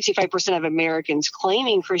 65% of Americans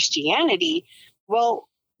claiming Christianity. Well,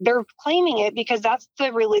 they're claiming it because that's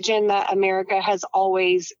the religion that America has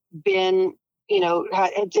always been,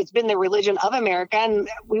 it's been the religion of America. And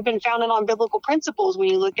we've been founded on biblical principles when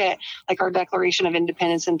you look at like our Declaration of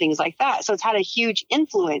Independence and things like that. So it's had a huge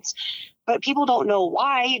influence, but people don't know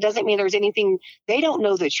why. It doesn't mean there's anything, they don't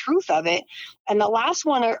know the truth of it. And the last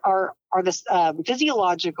one are the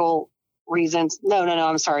physiological reasons. No,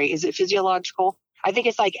 I'm sorry. Is it physiological? I think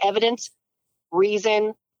it's like evidence,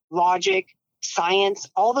 reason, logic, science,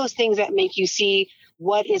 all those things that make you see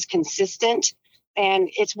what is consistent. And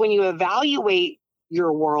it's when you evaluate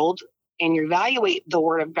your world and you evaluate the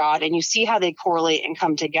Word of God and you see how they correlate and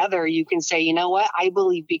come together, you can say, you know what? I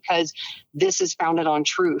believe because this is founded on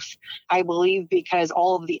truth. I believe because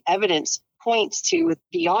all of the evidence points to,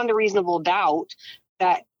 beyond a reasonable doubt,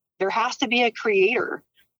 that there has to be a creator,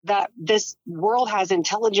 that this world has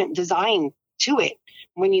intelligent design to it.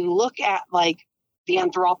 When you look at like the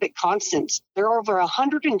anthropic constants, there are over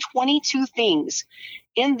 122 things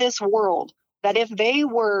in this world that if they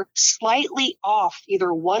were slightly off,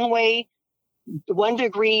 either one way, 1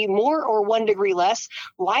 degree more or 1 degree less,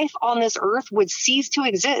 life on this earth would cease to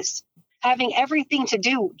exist, having everything to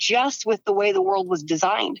do just with the way the world was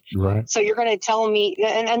designed. Right. So you're going to tell me,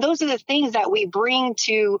 and those are the things that we bring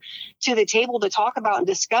to the table to talk about and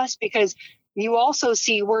discuss, because you also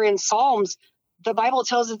see we're in Psalms. The Bible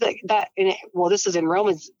tells us that this is in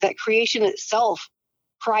Romans, that creation itself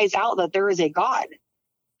cries out that there is a God.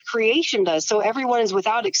 Creation does. So everyone is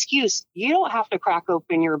without excuse. You don't have to crack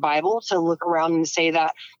open your Bible to look around and say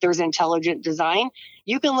that there's intelligent design.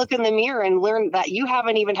 You can look in the mirror and learn that you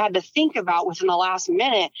haven't even had to think about within the last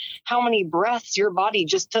minute how many breaths your body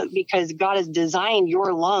just took, because God has designed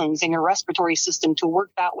your lungs and your respiratory system to work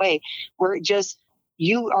that way, where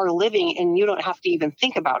you are living and you don't have to even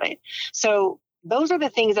think about it. So those are the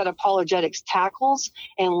things that apologetics tackles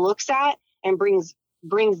and looks at and brings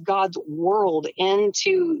God's world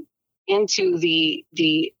into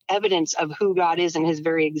the evidence of who God is and his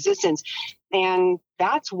very existence. And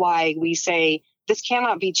that's why we say this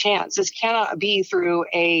cannot be chance. This cannot be through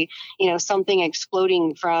something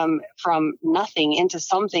exploding from nothing into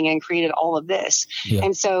something and created all of this. Yeah.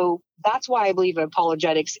 And so that's why I believe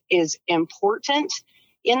apologetics is important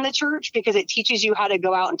in the church, because it teaches you how to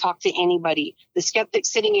go out and talk to anybody, the skeptic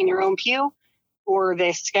sitting in your own pew, or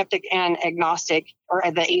the skeptic and agnostic, or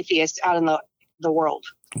the atheist out in the world.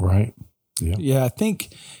 Right. Yeah. I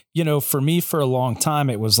think, for me, for a long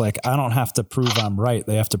time, it was like, I don't have to prove I'm right.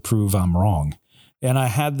 They have to prove I'm wrong. And I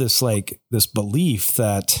had this belief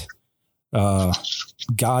that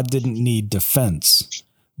God didn't need defense,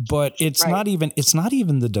 but it's not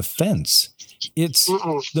even the defense. It's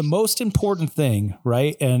the most important thing,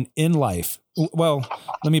 right? And in life, well,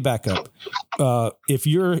 let me back up. If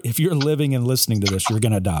you're living and listening to this, you're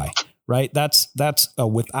going to die, right? That's a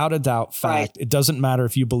without a doubt fact. Right. It doesn't matter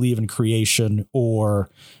if you believe in creation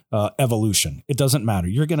or evolution. It doesn't matter.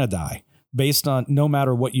 You're going to die based on no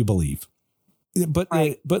matter what you believe. But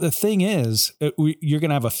the thing is, you're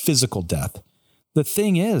going to have a physical death. The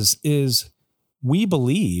thing is we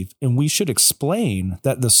believe, and we should explain,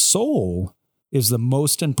 that the soul is the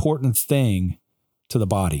most important thing to the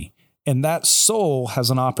body. And that soul has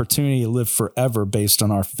an opportunity to live forever based on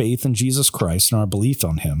our faith in Jesus Christ and our belief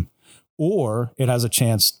on him. Or it has a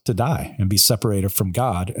chance to die and be separated from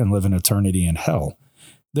God and live in eternity in hell.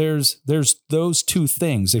 There's those two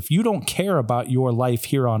things. If you don't care about your life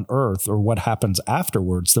here on earth or what happens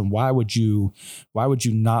afterwards, then why would you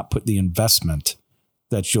not put the investment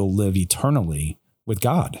that you'll live eternally with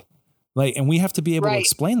God? And we have to be able to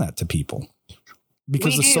explain that to people.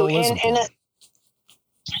 Because the soul is important.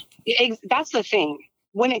 That's the thing.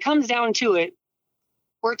 When it comes down to it,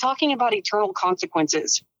 we're talking about eternal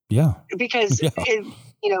consequences. Yeah. Because,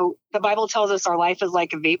 the Bible tells us our life is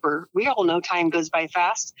like a vapor. We all know time goes by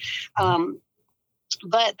fast.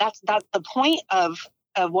 But that's the point of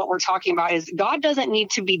what we're talking about is God doesn't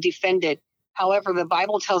need to be defended. However, the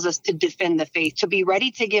Bible tells us to defend the faith, to be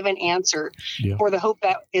ready to give an answer for the hope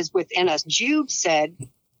that is within us. Jude said,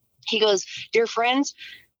 he goes, dear friends,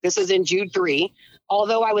 this is in Jude 3,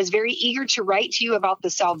 although I was very eager to write to you about the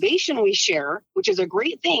salvation we share, which is a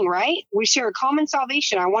great thing, right? We share a common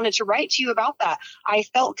salvation. I wanted to write to you about that. I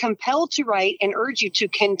felt compelled to write and urge you to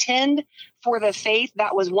contend for the faith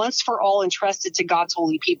that was once for all entrusted to God's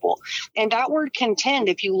holy people. And that word contend,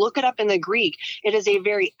 if you look it up in the Greek, it is a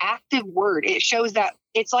very active word. It shows that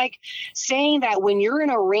it's like saying that when you're in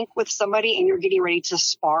a rink with somebody and you're getting ready to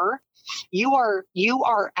spar, you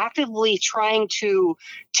are actively trying to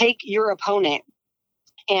take your opponent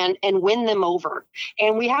and win them over.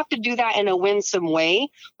 And we have to do that in a winsome way.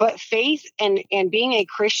 But faith and being a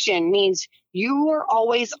Christian means you are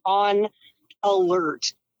always on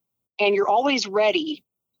alert and you're always ready,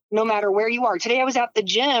 no matter where you are. Today I was at the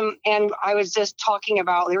gym and I was just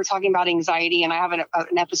they were talking about anxiety, and I have an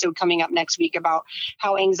episode coming up next week about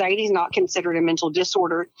how anxiety is not considered a mental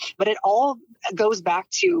disorder, but it all goes back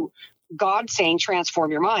to God saying,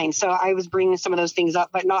 transform your mind. So I was bringing some of those things up,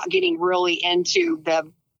 but not getting really into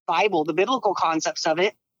the Bible, the biblical concepts of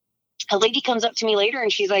it. A lady comes up to me later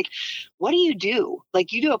and she's like, what do you do?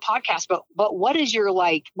 Like, you do a podcast, but what's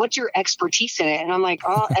your expertise in it? And I'm like,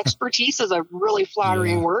 oh, expertise is a really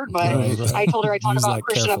flattering word, but right. I told her I talk about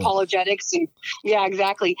Christian apologetics, and yeah,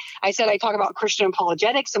 exactly. I said, I talk about Christian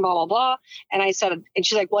apologetics and blah, blah, blah. And I said, and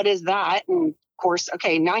she's like, what is that? And of course,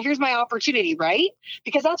 okay, now here's my opportunity, right?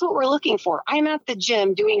 Because that's what we're looking for. I'm at the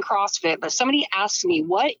gym doing CrossFit, but somebody asked me,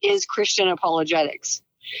 what is Christian apologetics?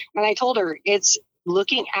 And I told her it's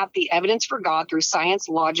looking at the evidence for God through science,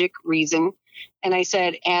 logic, reason. And I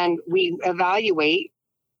said, and we evaluate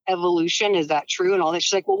evolution. Is that true? And all that.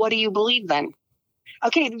 She's like, well, what do you believe then?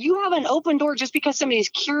 Okay, you have an open door just because somebody's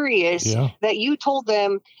curious that you told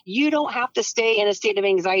them you don't have to stay in a state of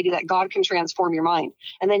anxiety, that God can transform your mind.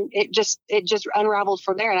 And then it just unraveled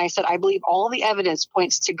from there. And I said, I believe all the evidence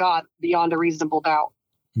points to God beyond a reasonable doubt.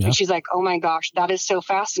 Yeah. And she's like, oh my gosh, that is so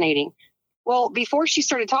fascinating. Well, before she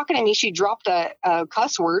started talking to me, she dropped a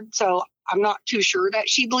cuss word. So I'm not too sure that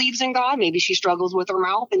she believes in God. Maybe she struggles with her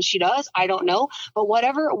mouth, and she does. I don't know. But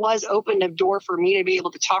whatever it was opened a door for me to be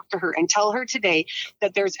able to talk to her and tell her today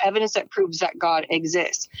that there's evidence that proves that God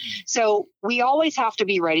exists. So we always have to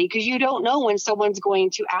be ready, because you don't know when someone's going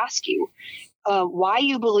to ask you why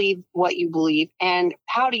you believe what you believe, and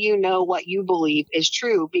how do you know what you believe is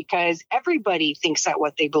true? Because everybody thinks that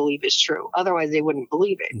what they believe is true. Otherwise, they wouldn't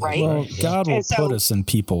believe it, right? Well, God will put us in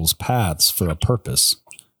people's paths for a purpose.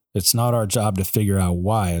 It's not our job to figure out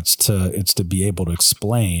why. It's to be able to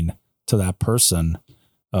explain to that person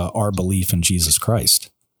our belief in Jesus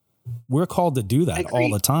Christ. We're called to do that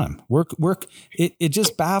all the time. It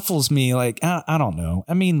just baffles me. Like, I don't know.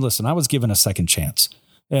 I mean, listen, I was given a second chance.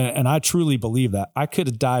 And I truly believe that. I could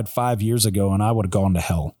have died 5 years ago and I would have gone to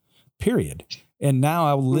hell, period. And now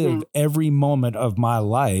I live every moment of my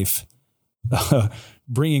life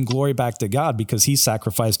bringing glory back to God, because he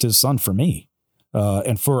sacrificed his son for me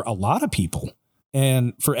and for a lot of people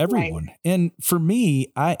and for everyone. Right. And for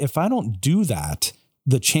me, if I don't do that,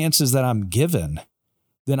 the chances that I'm given,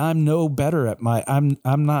 then I'm no better at I'm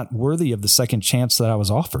not worthy of the second chance that I was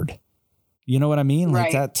offered. You know what I mean?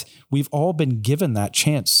 Like that, we've all been given that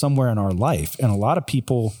chance somewhere in our life, and a lot of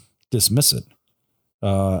people dismiss it.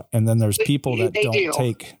 And then there's people that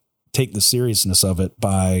don't take the seriousness of it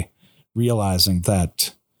by realizing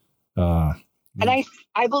that. And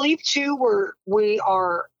I believe too, we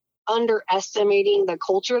are underestimating the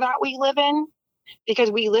culture that we live in,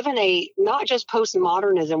 because we live in not just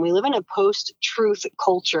postmodernism, we live in a post-truth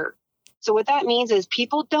culture. So what that means is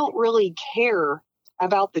people don't really care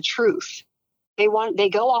about the truth. They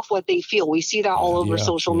go off what they feel. We see that all over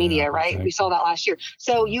social media, right? Okay. We saw that last year.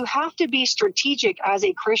 So you have to be strategic as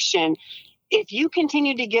a Christian. If you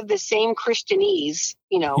continue to give the same Christianese,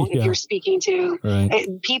 if you're speaking to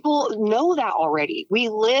people know that already. We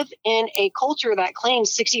live in a culture that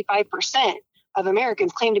claims 65% of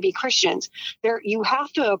Americans claim to be Christians. You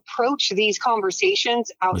have to approach these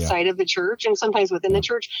conversations outside of the church, and sometimes within the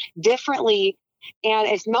church, differently. And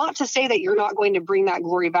it's not to say that you're not going to bring that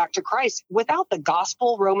glory back to Christ. Without the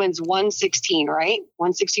gospel, Romans 1:16, right?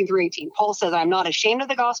 1:16 through 18. Paul says, I'm not ashamed of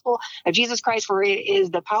the gospel of Jesus Christ, for it is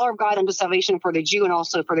the power of God unto salvation for the Jew and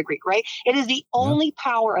also for the Greek, right? It is the only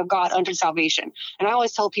power of God unto salvation. And I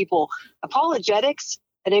always tell people, apologetics,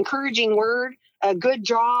 an encouraging word, a good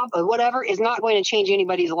job, or whatever, is not going to change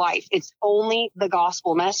anybody's life. It's only the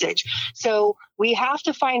gospel message. So we have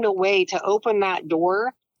to find a way to open that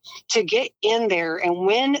door to get in there and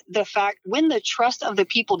win the trust of the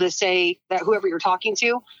people to say that whoever you're talking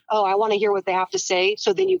to, oh, I want to hear what they have to say.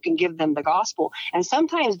 So then you can give them the gospel. And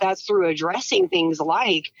sometimes that's through addressing things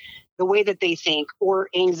like the way that they think, or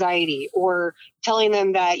anxiety, or telling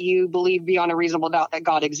them that you believe beyond a reasonable doubt that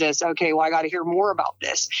God exists. Okay, well, I got to hear more about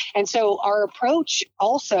this. And so our approach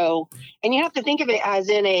also, and you have to think of it as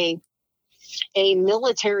in a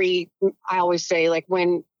military, I always say, like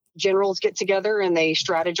when generals get together and they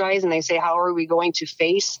strategize and they say, how are we going to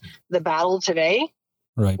face the battle today?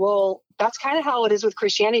 Right. Well, that's kind of how it is with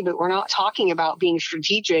Christianity, but we're not talking about being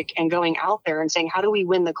strategic and going out there and saying, how do we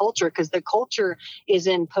win the culture? Because the culture is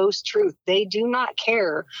in post-truth. They do not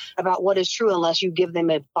care about what is true unless you give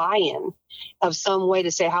them a buy-in of some way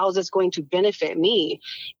to say, how is this going to benefit me?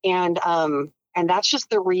 And that's just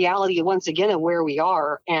the reality, once again, of where we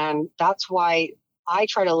are. And that's why I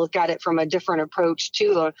try to look at it from a different approach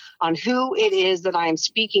too, on who it is that I'm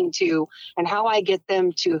speaking to and how I get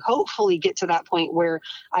them to hopefully get to that point where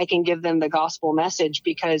I can give them the gospel message,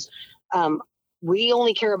 because we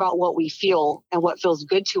only care about what we feel and what feels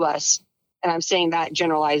good to us. And I'm saying that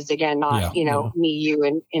generalized again, not, me, you,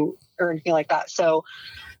 and or anything like that. So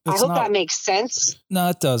I hope that makes sense. No,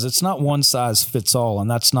 it does. It's not one size fits all. And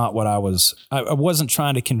that's not what I wasn't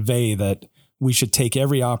trying to convey, that we should take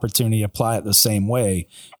every opportunity, apply it the same way.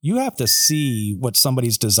 You have to see what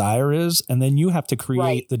somebody's desire is, and then you have to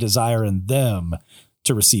create the desire in them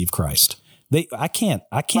to receive Christ. I can't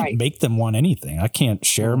make them want anything. I can't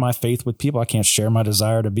share my faith with people. I can't share my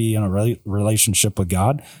desire to be in a relationship with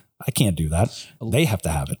God. I can't do that. They have to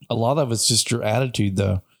have it. A lot of it's just your attitude,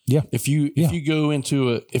 though. Yeah. If you go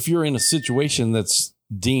into if you're in a situation that's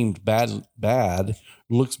deemed bad,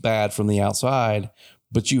 looks bad from the outside,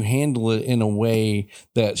 but you handle it in a way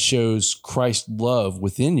that shows Christ's love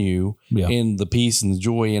within you and the peace and the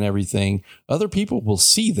joy and everything, other people will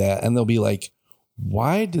see that and they'll be like,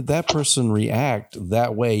 why did that person react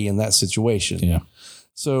that way in that situation? Yeah.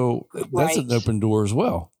 So that's an open door as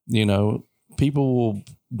well. People will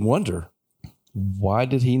wonder, why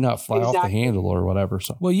did he not fly off the handle or whatever?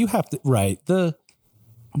 So, well, you have to,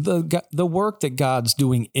 the work that God's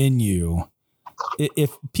doing in you,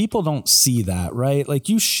 if people don't see that, right? Like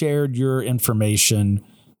you shared your information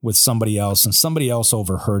with somebody else and somebody else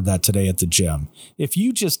overheard that today at the gym. If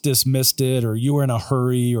you just dismissed it, or you were in a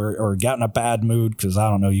hurry or got in a bad mood because, I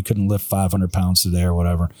don't know, you couldn't lift 500 pounds today or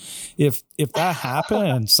whatever. If that happened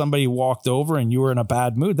and somebody walked over and you were in a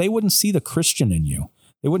bad mood, they wouldn't see the Christian in you.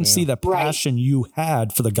 They wouldn't see the passion you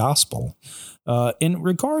had for the gospel. And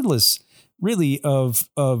regardless really of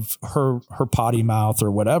her potty mouth or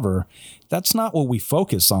whatever, that's not what we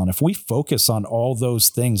focus on. If we focus on all those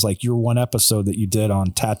things, like your one episode that you did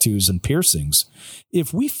on tattoos and piercings,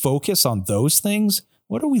 if we focus on those things,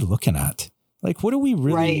 what are we looking at? Like, what do we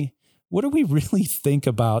really think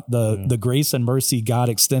about the grace and mercy God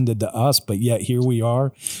extended to us? But yet here we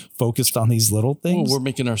are focused on these little things. Well, we're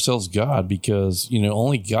making ourselves God because,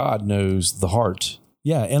 only God knows the heart.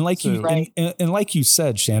 Yeah. And like and like you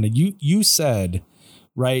said, Shanda, you said,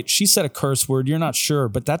 right, she said a curse word. You're not sure,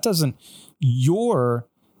 but that doesn't, your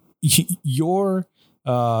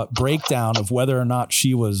breakdown of whether or not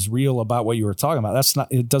she was real about what you were talking about,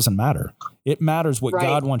 it doesn't matter. It matters what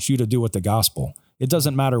God wants you to do with the gospel. It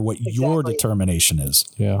doesn't matter what your determination is.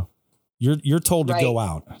 Yeah. You're told to go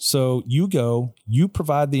out. So you go, you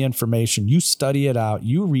provide the information, you study it out,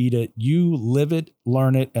 you read it, you live it,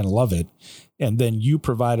 learn it, and love it. And then you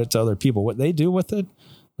provide it to other people. What they do with it,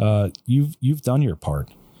 you've done your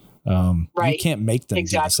part. You can't make them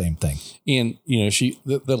do the same thing. And,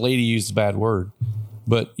 the lady used a bad word,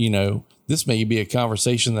 but, this may be a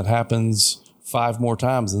conversation that happens 5 more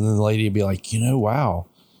times. And then the lady would be like, wow.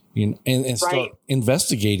 And start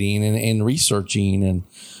investigating and researching,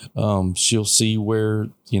 and she'll see where,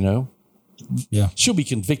 she'll be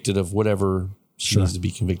convicted of whatever she needs to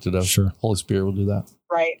be convicted of. Sure. Holy Spirit will do that.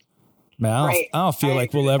 Right. Man, I don't feel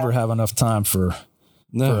like we'll ever have enough time for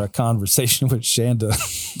a conversation with Shanda.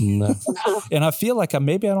 No. And I feel like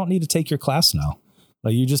maybe I don't need to take your class now.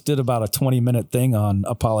 Like you just did about a 20-minute thing on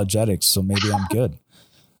apologetics, so maybe I'm good.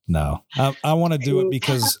 No, I want to do it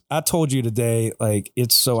because I told you today, like,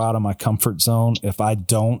 it's so out of my comfort zone. If I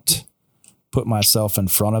don't put myself in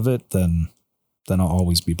front of it, then I'll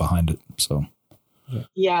always be behind it. So,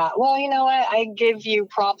 yeah. Well, you know what? I give you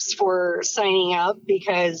props for signing up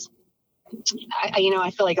because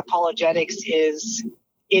I feel like apologetics is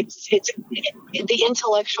it's the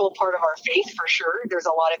intellectual part of our faith for sure. There's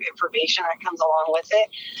a lot of information that comes along with it.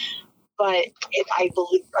 But I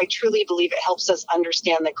truly believe it helps us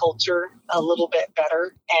understand the culture a little bit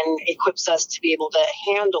better and equips us to be able to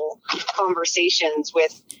handle conversations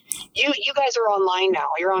with you. You guys are online now.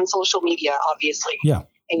 You're on social media, obviously. Yeah.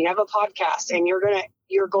 And you have a podcast, and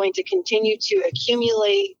you're going to continue to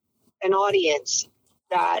accumulate an audience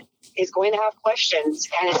that is going to have questions,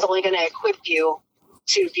 and it's only going to equip you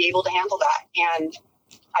to be able to handle that. And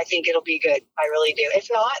I think it'll be good. I really do. If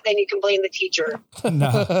not, then you can blame the teacher.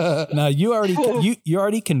 No, you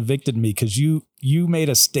already convicted me because you made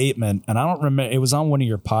a statement, and I don't remember. It was on one of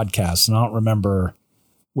your podcasts, and I don't remember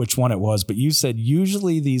which one it was. But you said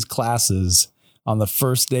usually these classes on the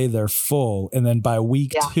first day they're full, and then by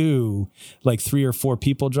week 2, like 3 or 4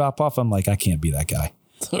 people drop off. I'm like, I can't be that guy.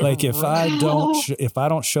 Like if I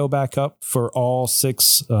don't show back up for all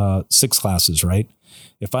six classes, right?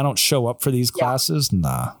 If I don't show up for these classes,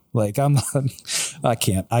 nah, like I'm not, I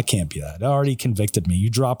can't be that. It already convicted me. You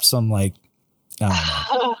dropped some like, I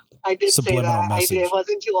don't know. I did say that. Message. I did. It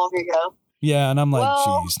wasn't too long ago. Yeah. And I'm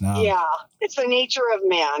like, geez, now. Yeah. It's the nature of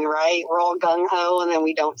man, right? We're all gung ho and then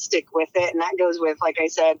we don't stick with it. And that goes with, like I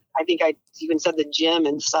said, I think I even said the gym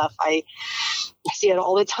and stuff. I see it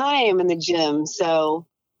all the time in the gym. So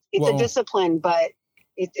it's a discipline, but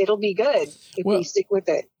it'll be good if we stick with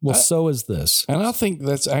it. Well, so is this. And I think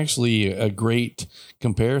that's actually a great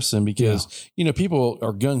comparison because, people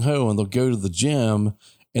are gung ho and they'll go to the gym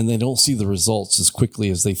and they don't see the results as quickly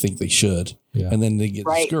as they think they should. Yeah. And then they get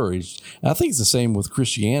discouraged. And I think it's the same with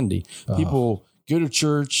Christianity. People go to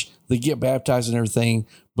church, they get baptized and everything,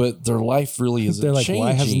 but their life really isn't changing. They're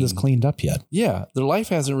like, why hasn't this cleaned up yet? Yeah. Their life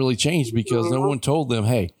hasn't really changed because no one told them,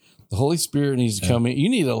 hey, the Holy Spirit needs to come in. You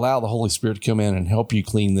need to allow the Holy Spirit to come in and help you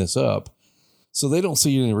clean this up. So they don't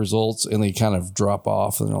see any results and they kind of drop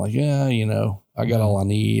off and they're like, yeah, I got all I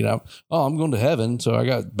need. I'm going to heaven. So I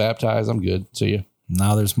got baptized. I'm good. See you.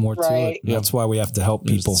 Now there's more to it. That's why we have to help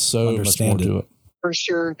people understand much more to it. For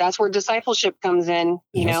sure. That's where discipleship comes in,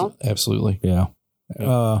 you know? Absolutely. Yeah.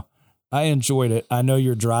 I enjoyed it. I know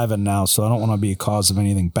you're driving now, so I don't want to be a cause of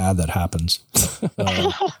anything bad that happens.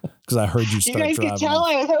 Because I heard you start driving. You guys could tell.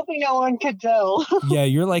 I was hoping no one could tell. Yeah,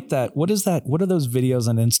 you're like that. What is that? What are those videos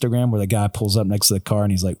on Instagram where the guy pulls up next to the car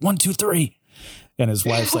and he's like, 1, 2, 3. And his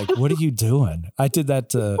wife's like, what are you doing? I did that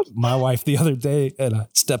to my wife the other day and I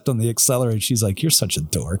stepped on the accelerator. She's like, you're such a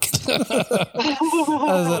dork. I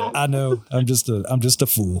was like, I know. I'm just a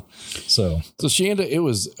fool. So Shanda, it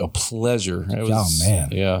was a pleasure. It was, oh man.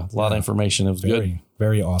 Yeah. A lot of information. It was good.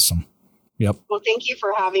 Very awesome. Yep. Well, thank you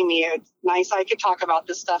for having me. It's nice. I could talk about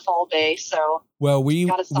this stuff all day. So, well, we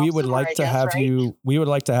would like to have you. We would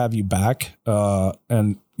like to have you back.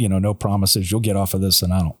 And no promises. You'll get off of this,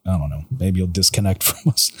 and I don't know. Maybe you'll disconnect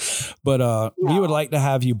from us. But we would like to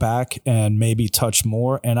have you back and maybe touch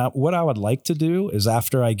more. And what I would like to do is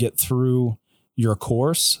after I get through your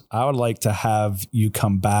course, I would like to have you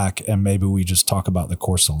come back and maybe we just talk about the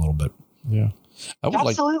course a little bit. Yeah,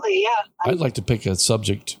 absolutely. I'd like to pick a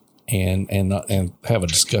subject and have a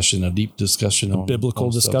discussion, a deep discussion, on biblical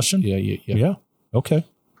discussion. Yeah. Okay.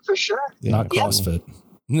 For sure. Yeah. Not CrossFit.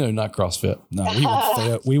 No, not CrossFit. No,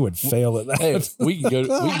 we would fail at that. Hey, we can go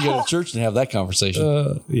to church and have that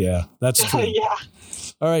conversation. Yeah, that's true. Yeah.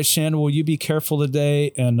 All right, Shanda, will you be careful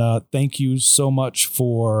today? And thank you so much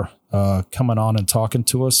for coming on and talking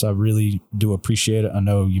to us. I really do appreciate it. I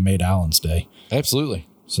know you made Alan's day. Absolutely.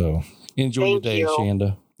 So enjoy your day,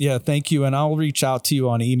 Shanda. Yeah, thank you. And I'll reach out to you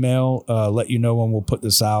on email, let you know when we'll put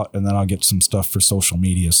this out, and then I'll get some stuff for social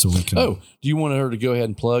media so we can. Oh, do you want her to go ahead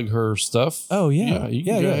and plug her stuff? Oh, yeah.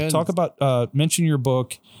 Yeah. Talk about, mention your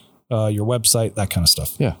book, your website, that kind of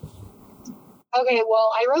stuff. Yeah. Okay, well,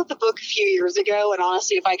 I wrote the book a few years ago, and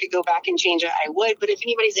honestly, if I could go back and change it, I would. But if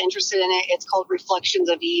anybody's interested in it, it's called Reflections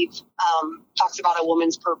of Eve. Talks about a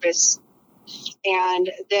woman's purpose.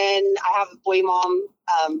 And then I have a Boy Mom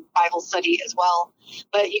Bible study as well.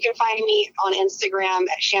 But you can find me on Instagram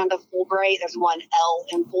at Shanda Fulbright. There's one L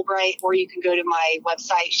in Fulbright. Or you can go to my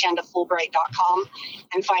website, shandafulbright.com,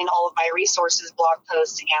 and find all of my resources, blog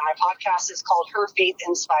posts. Again, my podcast is called Her Faith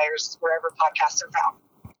Inspires, wherever podcasts are found.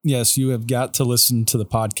 Yes, you have got to listen to the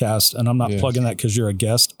podcast. And I'm not plugging that because you're a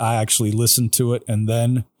guest. I actually listened to it and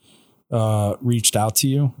then reached out to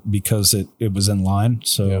you because it was in line.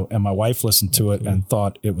 So, and my wife listened to it and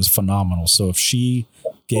thought it was phenomenal. So if she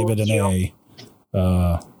gave it an A,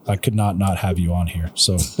 I could not have you on here.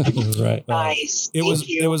 So right. Nice. It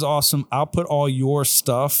was awesome. I'll put all your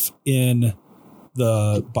stuff in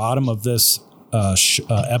the bottom of this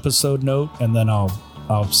episode note, and then I'll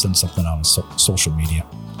send something out on social media.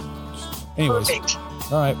 Anyways. Perfect.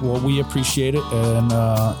 All right. Well, we appreciate it. And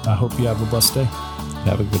I hope you have a blessed day.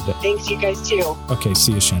 Have a good day. Thanks, you guys too. Okay.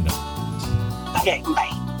 See you, Shanda. Okay. Bye.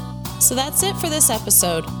 So that's it for this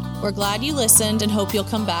episode. We're glad you listened and hope you'll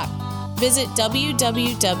come back. Visit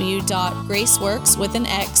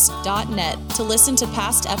www.graceworkswithanx.net to listen to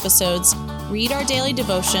past episodes, read our daily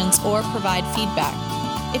devotions, or provide feedback.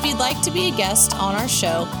 If you'd like to be a guest on our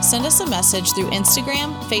show, send us a message through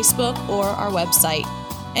Instagram, Facebook, or our website.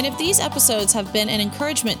 And if these episodes have been an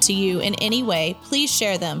encouragement to you in any way, please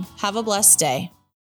share them. Have a blessed day.